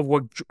same thing of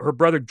what her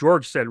brother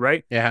George said,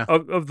 right? Yeah.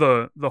 Of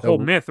the whole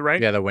myth,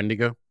 right? Yeah, the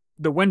Wendigo.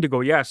 The Wendigo,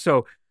 yeah.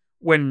 So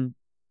knowing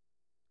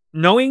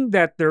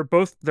that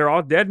they're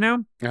all dead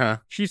now,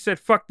 she said,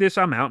 fuck this,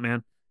 I'm out,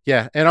 man.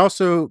 Yeah, and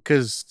also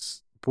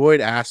because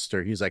Boyd asked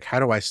her, he's like, "How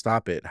do I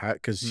stop it?"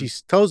 Because she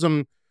tells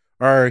him,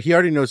 or he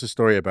already knows the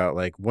story about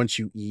like once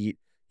you eat,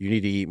 you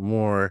need to eat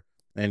more,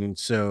 and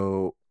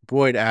so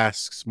Boyd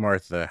asks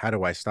Martha, "How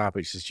do I stop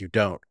it?" She says, "You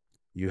don't.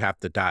 You have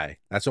to die.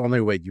 That's the only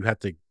way. You have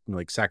to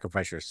like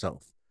sacrifice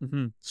yourself."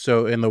 Mm-hmm.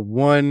 So in the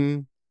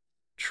one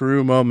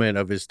true moment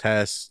of his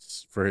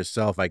tests for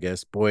himself, I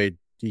guess Boyd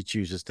he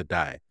chooses to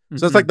die.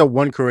 So it's like the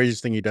one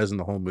courageous thing he does in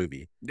the whole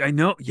movie. I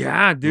know.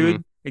 Yeah,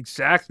 dude.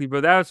 Exactly,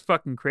 bro. That was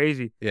fucking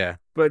crazy. Yeah.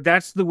 But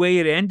that's the way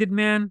it ended,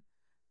 man.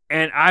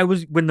 And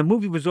when the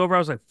movie was over, I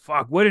was like,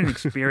 fuck, what an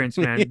experience,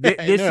 man.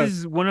 This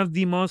is one of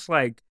the most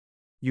like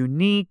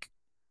unique,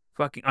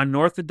 fucking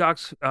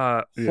unorthodox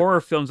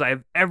horror films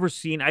I've ever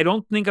seen. I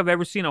don't think I've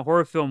ever seen a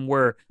horror film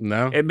where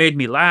it made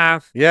me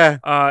laugh. Yeah.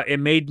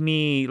 It made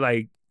me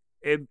like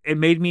it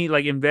made me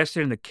like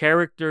invested in the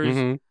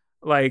characters.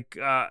 Like,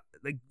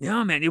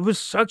 yeah, man, it was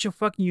such a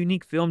fucking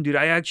unique film, dude.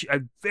 I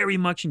very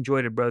much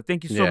enjoyed it, bro.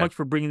 Thank you so much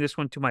for bringing this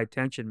one to my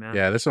attention, man.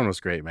 Yeah, this one was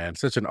great, man.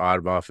 Such an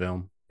oddball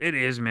film. It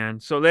is,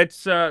 man. So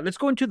let's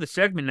go into the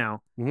segment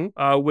now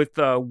with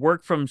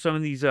work from some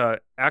of these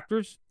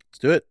actors. Let's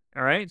do it.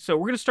 All right. So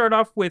we're gonna start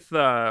off with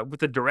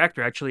the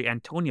director, actually,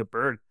 Antonia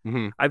Bird.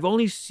 I've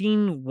only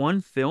seen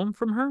one film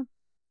from her.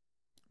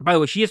 By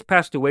the way, she has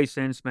passed away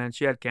since, man.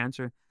 She had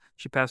cancer.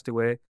 She passed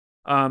away.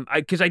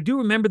 Because I do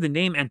remember the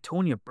name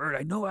Antonia Bird.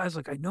 I know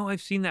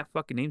I've seen that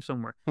fucking name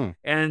somewhere.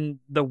 And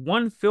the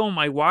one film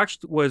I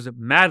watched was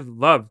Mad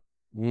Love,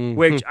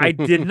 which I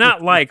did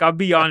not like. I'll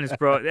be honest,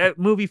 bro. That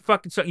movie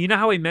fucking sucked. You know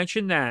how I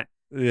mentioned that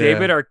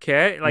David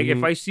Arquette? Like,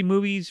 if I see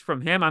movies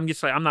from him, I'm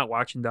just like, I'm not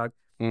watching, dog.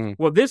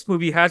 Well, this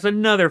movie has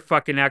another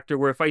fucking actor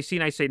where if I see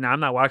it, I say, nah, I'm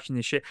not watching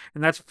this shit.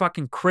 And that's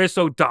fucking Chris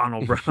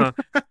O'Donnell, bro.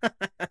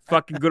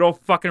 Fucking good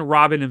old fucking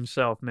Robin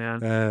himself,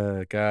 man.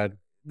 Oh, God.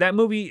 That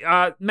movie,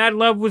 Mad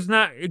Love, was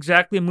not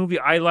exactly a movie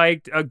I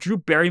liked. Drew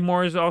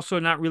Barrymore is also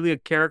not really a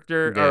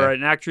character or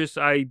an actress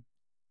I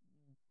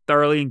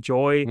thoroughly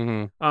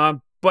enjoy.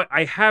 But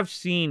I have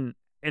seen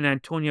an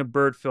Antonia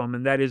Bird film,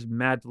 and that is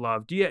Mad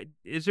Love.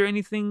 Is there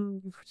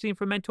anything you've seen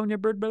from Antonia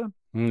Bird, brother?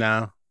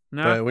 No.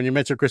 But when you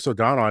mentioned Chris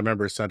O'Donnell, I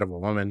remember Son of a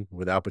Woman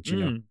with Al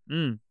Pacino.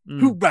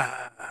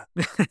 Hoorah!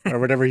 Or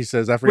whatever he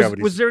says. I forgot what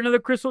he said. Was there another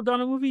Chris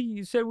O'Donnell movie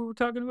you said we were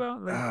talking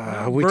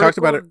about? We talked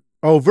about it.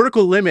 Oh,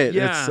 Vertical Limit.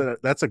 Yeah.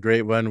 That's a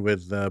great one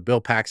with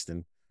Bill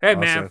Paxton. Hey,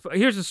 man,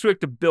 here's a switch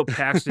to Bill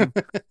Paxton.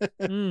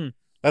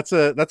 That's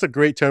a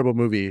great, terrible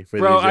movie for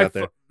these out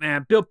there.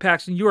 Man, Bill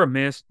Paxton, you are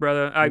missed,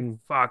 brother.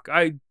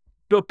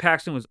 Bill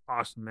Paxton was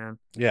awesome, man.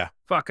 Yeah.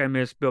 Fuck, I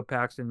miss Bill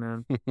Paxton,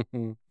 man.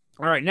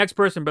 All right, next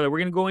person, brother. We're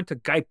going to go into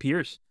Guy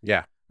Pearce.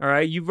 Yeah. All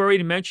right, you've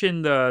already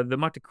mentioned the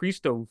Monte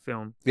Cristo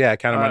film. Yeah,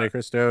 Count of Monte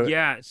Cristo.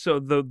 Yeah, so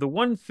the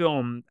one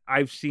film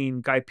I've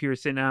seen Guy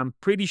Pearce in, I'm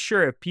pretty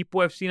sure if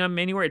people have seen him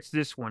anywhere, it's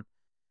this one.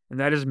 And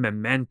that is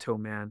Memento,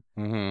 man.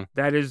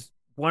 That is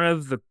one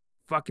of the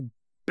fucking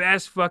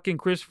best fucking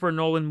Christopher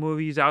Nolan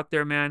movies out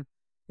there, man.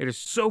 It is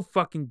so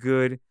fucking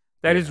good.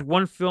 That is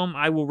one film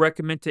I will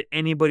recommend to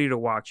anybody to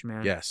watch,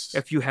 man. Yes.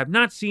 If you have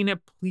not seen it,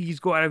 please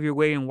go out of your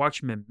way and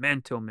watch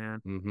Memento,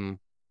 man.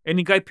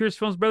 Any Guy Pearce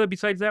films, brother,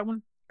 besides that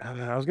one?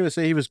 I was going to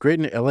say he was great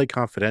in LA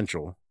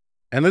Confidential.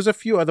 And there's a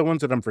few other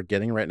ones that I'm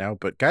forgetting right now.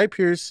 But Guy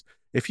Pearce,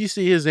 if you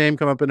see his name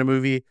come up in a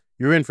movie,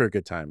 you're in for a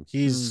good time.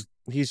 He's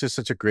just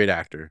such a great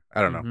actor.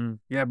 I don't know.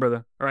 Yeah,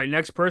 brother. All right,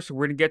 next person,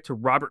 we're going to get to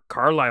Robert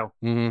Carlyle.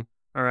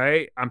 All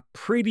right. I'm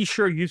pretty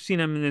sure you've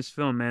seen him in this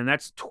film, man.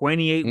 That's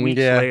 28 weeks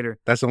later.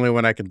 That's the only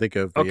one I can think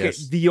of. Okay.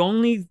 Yes. The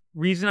only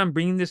reason I'm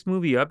bringing this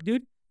movie up,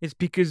 dude, is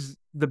because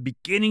the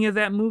beginning of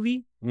that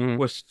movie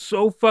was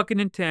so fucking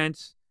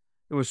intense.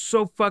 It was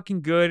so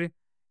fucking good.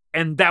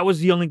 And that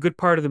was the only good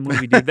part of the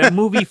movie, dude. That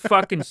movie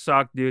fucking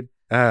sucked, dude.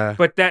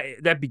 But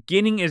that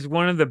beginning is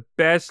one of the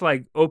best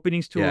like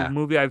openings to a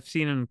movie I've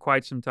seen in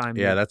quite some time.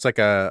 Yeah, dude. That's like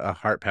a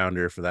heart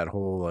pounder for that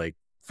whole like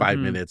 5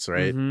 minutes,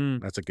 right?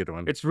 That's a good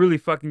one. It's really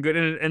fucking good.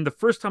 And the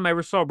first time I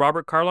ever saw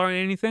Robert Carlyle in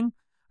anything,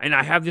 and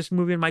I have this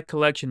movie in my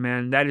collection,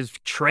 man, that is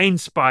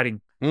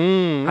Trainspotting.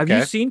 Have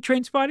you seen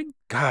Trainspotting?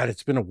 God,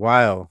 it's been a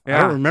while. Yeah.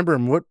 I don't remember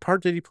him. What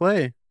part did he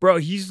play? Bro,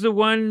 he's the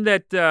one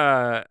that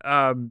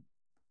I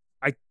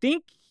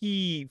think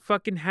he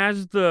fucking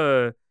has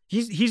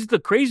he's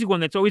the crazy one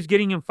that's always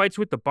getting in fights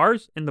with the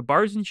bars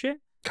and shit.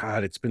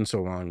 God, it's been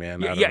so long,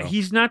 man. Yeah,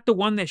 he's not the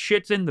one that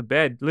shits in the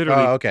bed,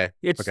 literally. Oh, okay.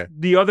 It's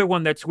the other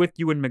one that's with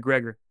you and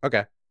McGregor.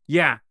 Okay.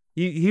 Yeah.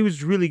 He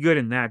was really good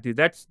in that, dude.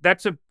 It's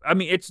a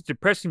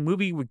depressing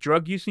movie with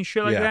drug use and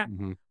shit like that.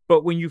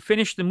 But when you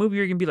finish the movie,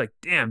 you're gonna be like,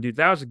 damn, dude,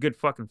 that was a good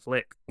fucking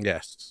flick.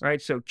 Yes. All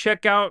right, so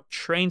check out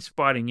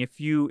Trainspotting. If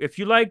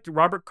you liked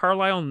Robert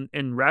Carlyle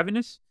and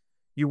Ravenous,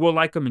 you will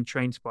like him in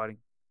Trainspotting.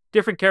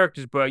 Different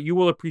characters, but you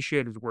will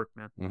appreciate his work,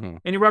 man.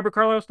 Any Robert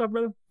Carlyle stuff,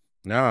 brother?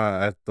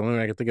 No, the only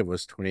one I could think of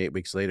was 28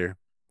 Weeks Later.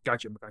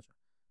 Gotcha. All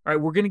right,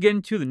 we're gonna get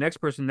into the next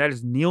person. That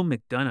is Neil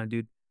McDonough,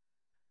 dude.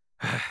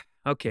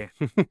 Okay.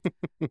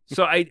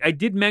 So I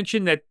did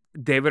mention that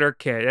David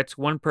Arquette. That's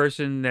one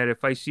person that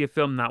if I see a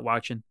film, I'm not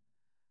watching.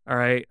 All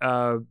right.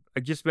 I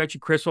just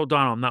mentioned Chris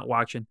O'Donnell. I'm not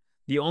watching.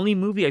 The only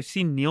movie I've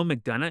seen Neil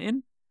McDonough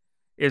in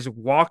is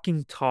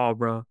Walking Tall,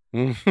 bro.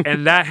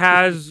 And that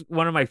has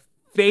one of my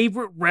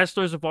favorite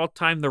wrestlers of all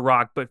time, The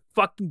Rock. But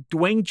fucking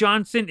Dwayne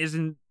Johnson is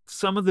in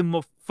some of the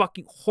most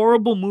fucking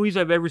horrible movies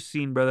I've ever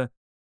seen, brother.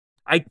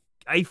 I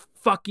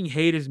fucking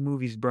hate his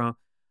movies, bro.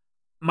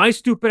 My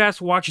stupid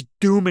ass watched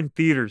Doom in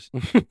theaters.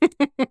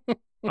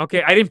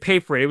 Okay, I didn't pay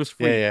for it. It was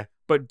free. Yeah.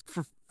 But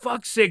for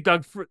fuck's sake,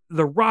 dog, for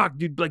The Rock,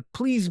 dude, like,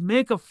 please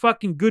make a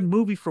fucking good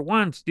movie for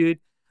once, dude.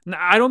 Now,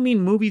 I don't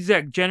mean movies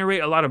that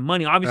generate a lot of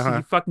money. Obviously,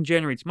 he fucking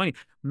generates money.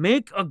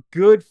 Make a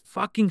good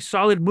fucking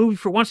solid movie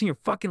for once in your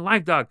fucking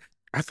life, dog.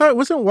 I thought,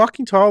 wasn't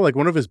Walking Tall like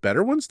one of his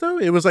better ones, though?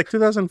 It was like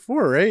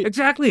 2004, right?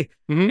 Exactly.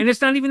 And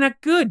it's not even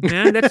that good,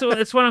 man. That's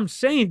what I'm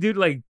saying, dude.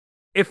 Like,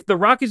 if The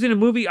Rock is in a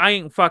movie, I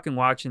ain't fucking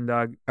watching,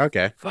 dog.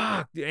 Okay.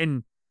 Fuck.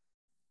 And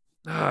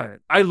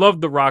I love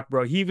The Rock,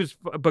 bro.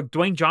 But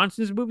Dwayne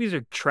Johnson's movies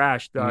are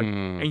trash, dog.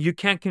 And you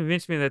can't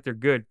convince me that they're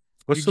good.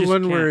 What's the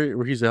one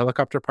where he's a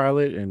helicopter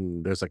pilot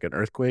and there's like an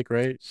earthquake,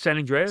 right? San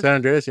Andreas? San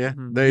Andreas, yeah.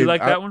 You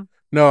like that one?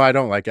 No, I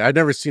don't like it. I've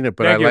never seen it,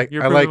 but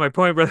You're proving my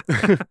point, brother.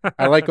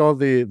 I like all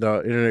the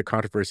internet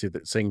controversy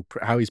that saying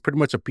how he's pretty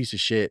much a piece of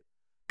shit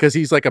because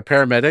he's like a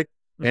paramedic.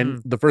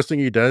 And the first thing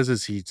he does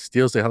is he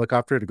steals the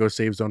helicopter to go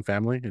save his own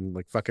family and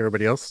like fuck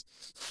everybody else.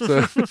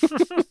 So,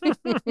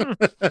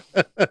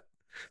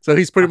 so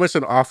he's pretty much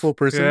an awful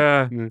person.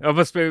 Yeah. I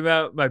almost spit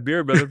out my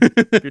beer, brother.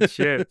 Good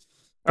shit.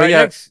 All right,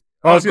 next.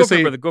 I was going to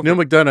say, Neil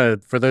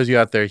McDonough, for those of you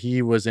out there,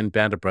 he was in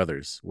Band of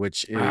Brothers,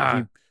 which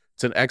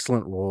it's an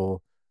excellent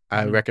role.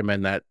 I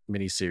recommend that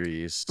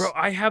miniseries. Bro,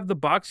 I have the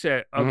box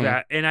set of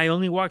that, and I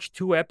only watched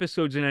 2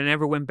 episodes, and I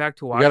never went back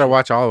to watch it. You got to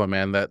watch all of them,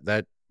 man.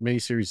 That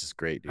miniseries is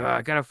great, dude.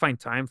 I got to find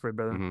time for it,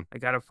 brother. I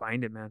got to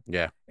find it, man.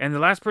 Yeah. And the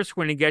last person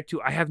we're going to get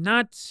to, I have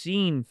not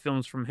seen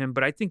films from him,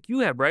 but I think you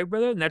have, right,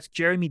 brother? And that's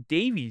Jeremy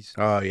Davies.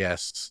 Oh,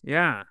 yes.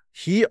 Yeah.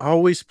 He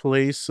always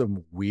plays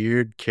some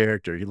weird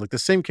character. He like the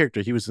same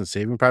character. He was in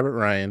Saving Private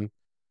Ryan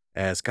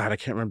as, God, I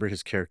can't remember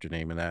his character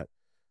name in that.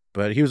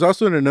 But he was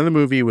also in another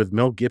movie with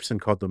Mel Gibson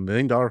called The $1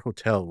 Million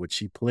Hotel, which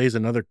he plays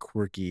another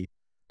quirky.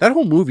 That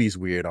whole movie's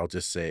weird, I'll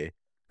just say.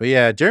 But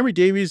yeah, Jeremy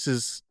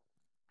Davies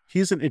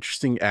he's an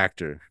interesting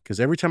actor because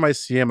every time I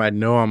see him, I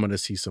know I'm going to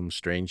see some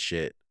strange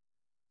shit.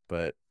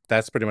 But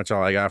that's pretty much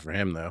all I got for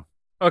him, though.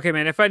 Okay,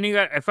 man. If I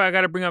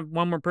got to bring up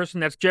one more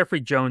person, that's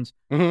Jeffrey Jones,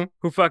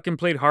 who fucking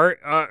played Hart.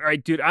 All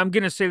right, dude. I'm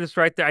gonna say this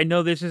right there. I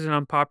know this is an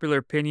unpopular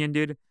opinion,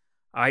 dude.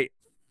 I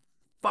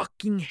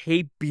fucking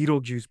hate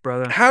Beetlejuice,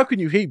 brother. How can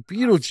you hate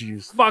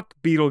Beetlejuice? Fuck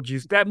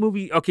Beetlejuice. That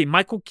movie. Okay,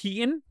 Michael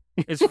Keaton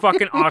is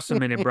fucking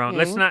awesome in it, bro.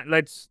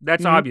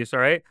 That's obvious, all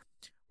right?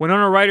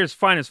 Winona Ryder's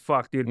fine as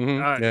fuck, dude.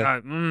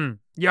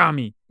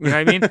 Yummy. You know what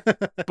I mean?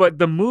 But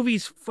the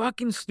movie's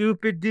fucking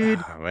stupid,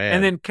 dude. Oh, man.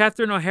 And then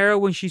Catherine O'Hara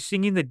when she's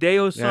singing the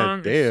Deo song.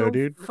 Yeah, Deo, so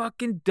dude.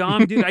 Fucking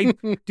dumb, dude.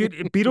 Dude,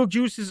 if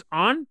Beetlejuice is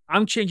on,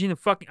 I'm changing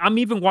I'm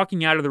even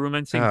walking out of the room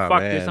and saying,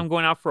 fuck this. I'm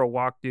going out for a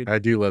walk, dude. I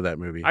do love that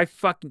movie. I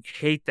fucking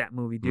hate that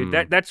movie, dude.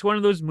 That's one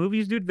of those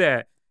movies, dude,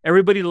 that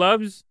everybody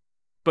loves,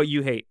 but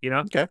you hate, you know?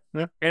 Okay,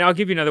 yeah. And I'll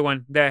give you another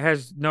one that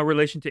has no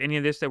relation to any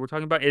of this that we're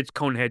talking about. It's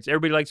Coneheads.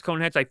 Everybody likes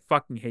Coneheads. I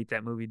fucking hate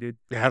that movie, dude.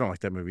 Yeah, I don't like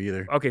that movie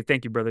either. Okay,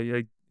 thank you,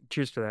 brother.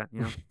 Cheers to that,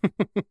 you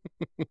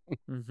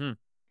know?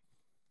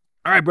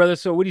 All right, brother.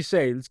 So what do you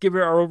say? Let's give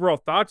it our overall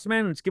thoughts,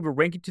 man. Let's give a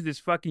ranking to this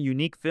fucking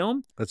unique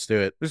film. Let's do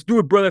it. Let's do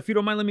it, brother. If you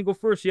don't mind, let me go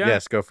first, yeah?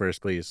 Yes, go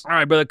first, please. All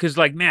right, brother. Because,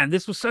 like, man,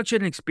 this was such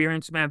an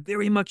experience, man.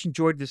 Very much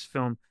enjoyed this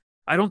film.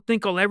 I don't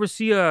think I'll ever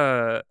see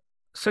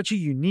such a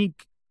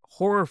unique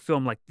horror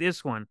film like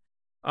this one.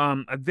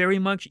 I very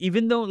much,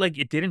 even though, like,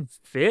 it didn't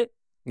fit,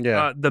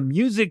 the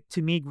music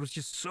to me was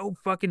just so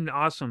fucking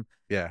awesome.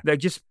 Yeah. That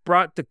just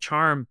brought the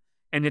charm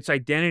and its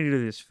identity to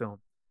this film.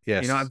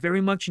 Yes. You know, I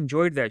very much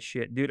enjoyed that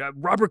shit, dude.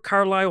 Robert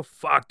Carlyle,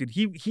 fuck, dude.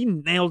 He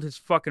nailed his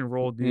fucking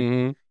role,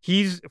 dude.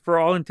 He's, for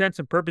all intents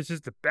and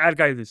purposes, the bad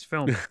guy of this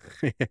film.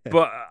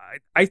 But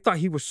I thought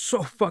he was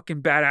so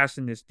fucking badass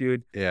in this,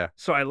 dude. Yeah.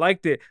 So I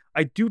liked it.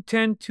 I do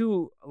tend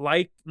to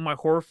like my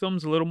horror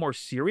films a little more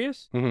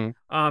serious.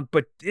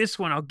 But this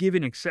one, I'll give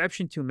an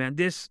exception to, man.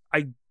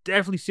 I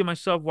definitely see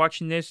myself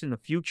watching this in the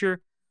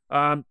future.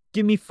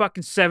 Give me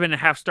fucking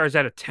 7.5 stars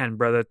out of 10,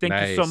 brother. Thank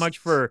you so much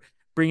for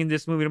bringing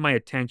this movie to my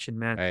attention,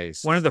 man.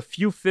 Nice. One of the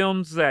few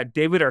films that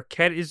David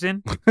Arquette is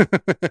in.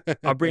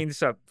 I'll bring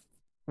this up.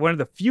 One of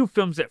the few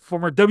films that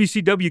former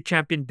WCW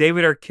champion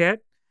David Arquette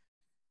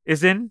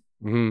is in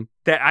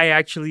that I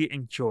actually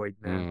enjoyed,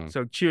 man.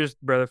 So cheers,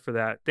 brother, for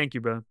that. Thank you,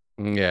 brother.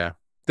 Yeah.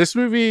 This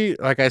movie,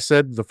 like I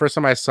said, the first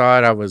time I saw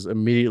it, I was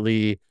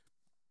immediately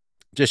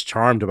just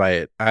charmed by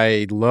it.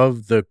 I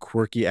love the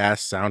quirky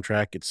ass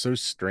soundtrack. It's so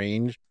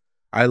strange.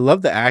 I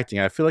love the acting.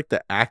 I feel like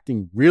the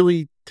acting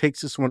really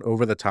takes this one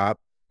over the top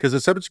because the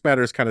subject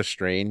matter is kind of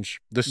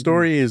strange. The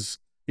story is,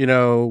 you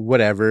know,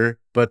 whatever,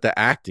 but the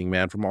acting,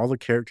 man, from all the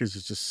characters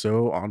is just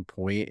so on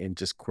point and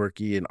just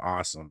quirky and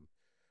awesome.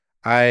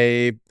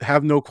 I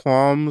have no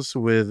qualms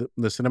with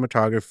the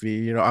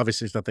cinematography. You know,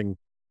 obviously it's nothing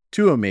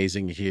too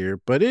amazing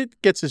here, but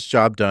it gets its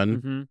job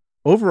done.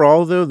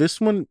 Overall, though, this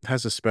one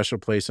has a special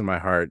place in my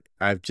heart.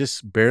 I've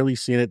just barely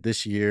seen it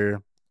this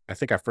year. I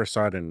think I first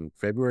saw it in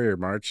February or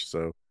March,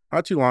 so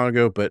not too long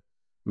ago. But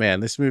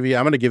man, this movie,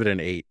 I'm gonna give it an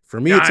 8. For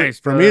me,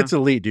 it's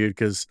elite, dude.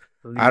 Because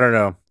I don't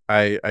know,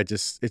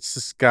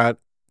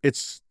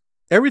 it's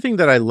everything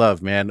that I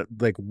love, man.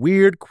 Like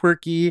weird,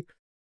 quirky,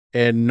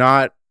 and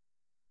not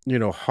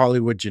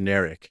Hollywood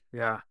generic.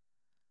 Yeah.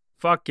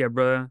 Fuck yeah,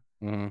 brother.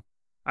 Mm-hmm.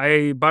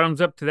 I bottoms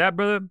up to that,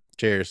 brother.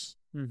 Cheers.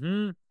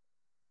 Mm-hmm.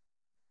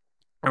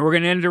 And we're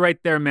going to end it right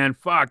there, man.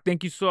 Fuck.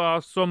 Thank you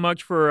so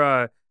much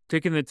for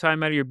taking the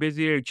time out of your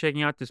busy day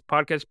checking out this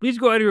podcast. Please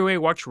go out of your way,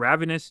 watch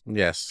Ravenous.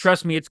 Yes.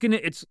 Trust me,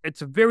 it's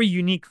a very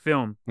unique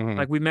film,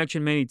 like we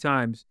mentioned many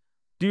times.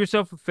 Do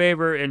yourself a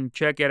favor and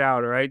check it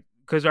out, all right?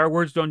 Because our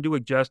words don't do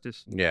it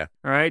justice. Yeah.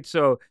 All right?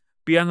 So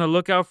be on the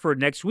lookout for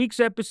next week's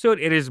episode.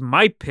 It is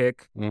my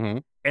pick. Mm-hmm.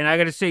 And I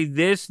got to say,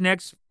 this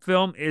next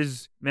film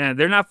is, man,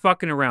 they're not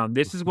fucking around.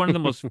 This is one of the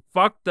most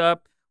fucked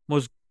up,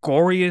 most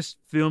goriest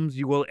films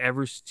you will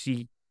ever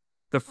see.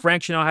 The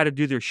French know how to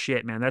do their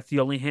shit, man. That's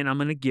the only hint I'm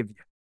going to give you.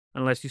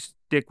 Unless you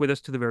stick with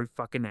us to the very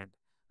fucking end.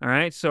 All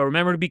right? So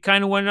remember to be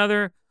kind to one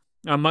another.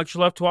 Much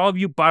love to all of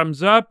you.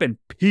 Bottoms up and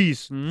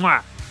peace.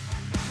 Mwah.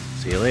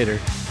 See you later.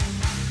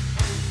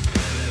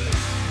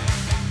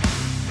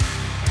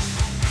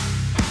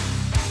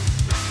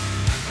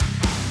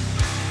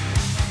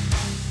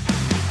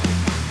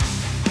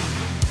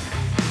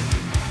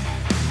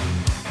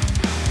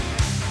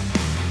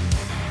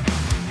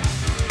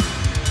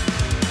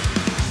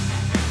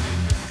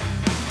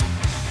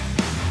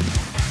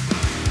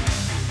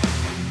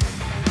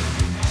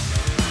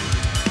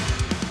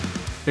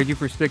 Thank you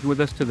for sticking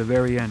with us to the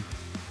very end.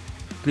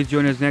 Please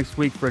join us next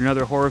week for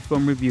another horror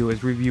film review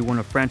as we review one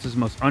of France's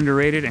most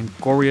underrated and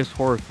goriest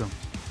horror films.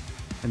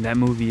 And that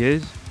movie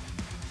is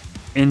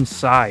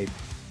Inside,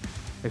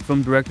 a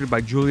film directed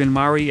by Julian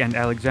Mari and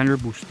Alexandre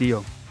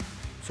Bustillo.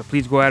 So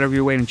please go out of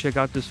your way and check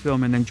out this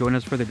film and then join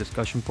us for the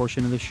discussion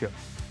portion of the show.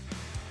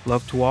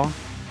 Love to all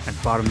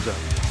and bottoms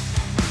up.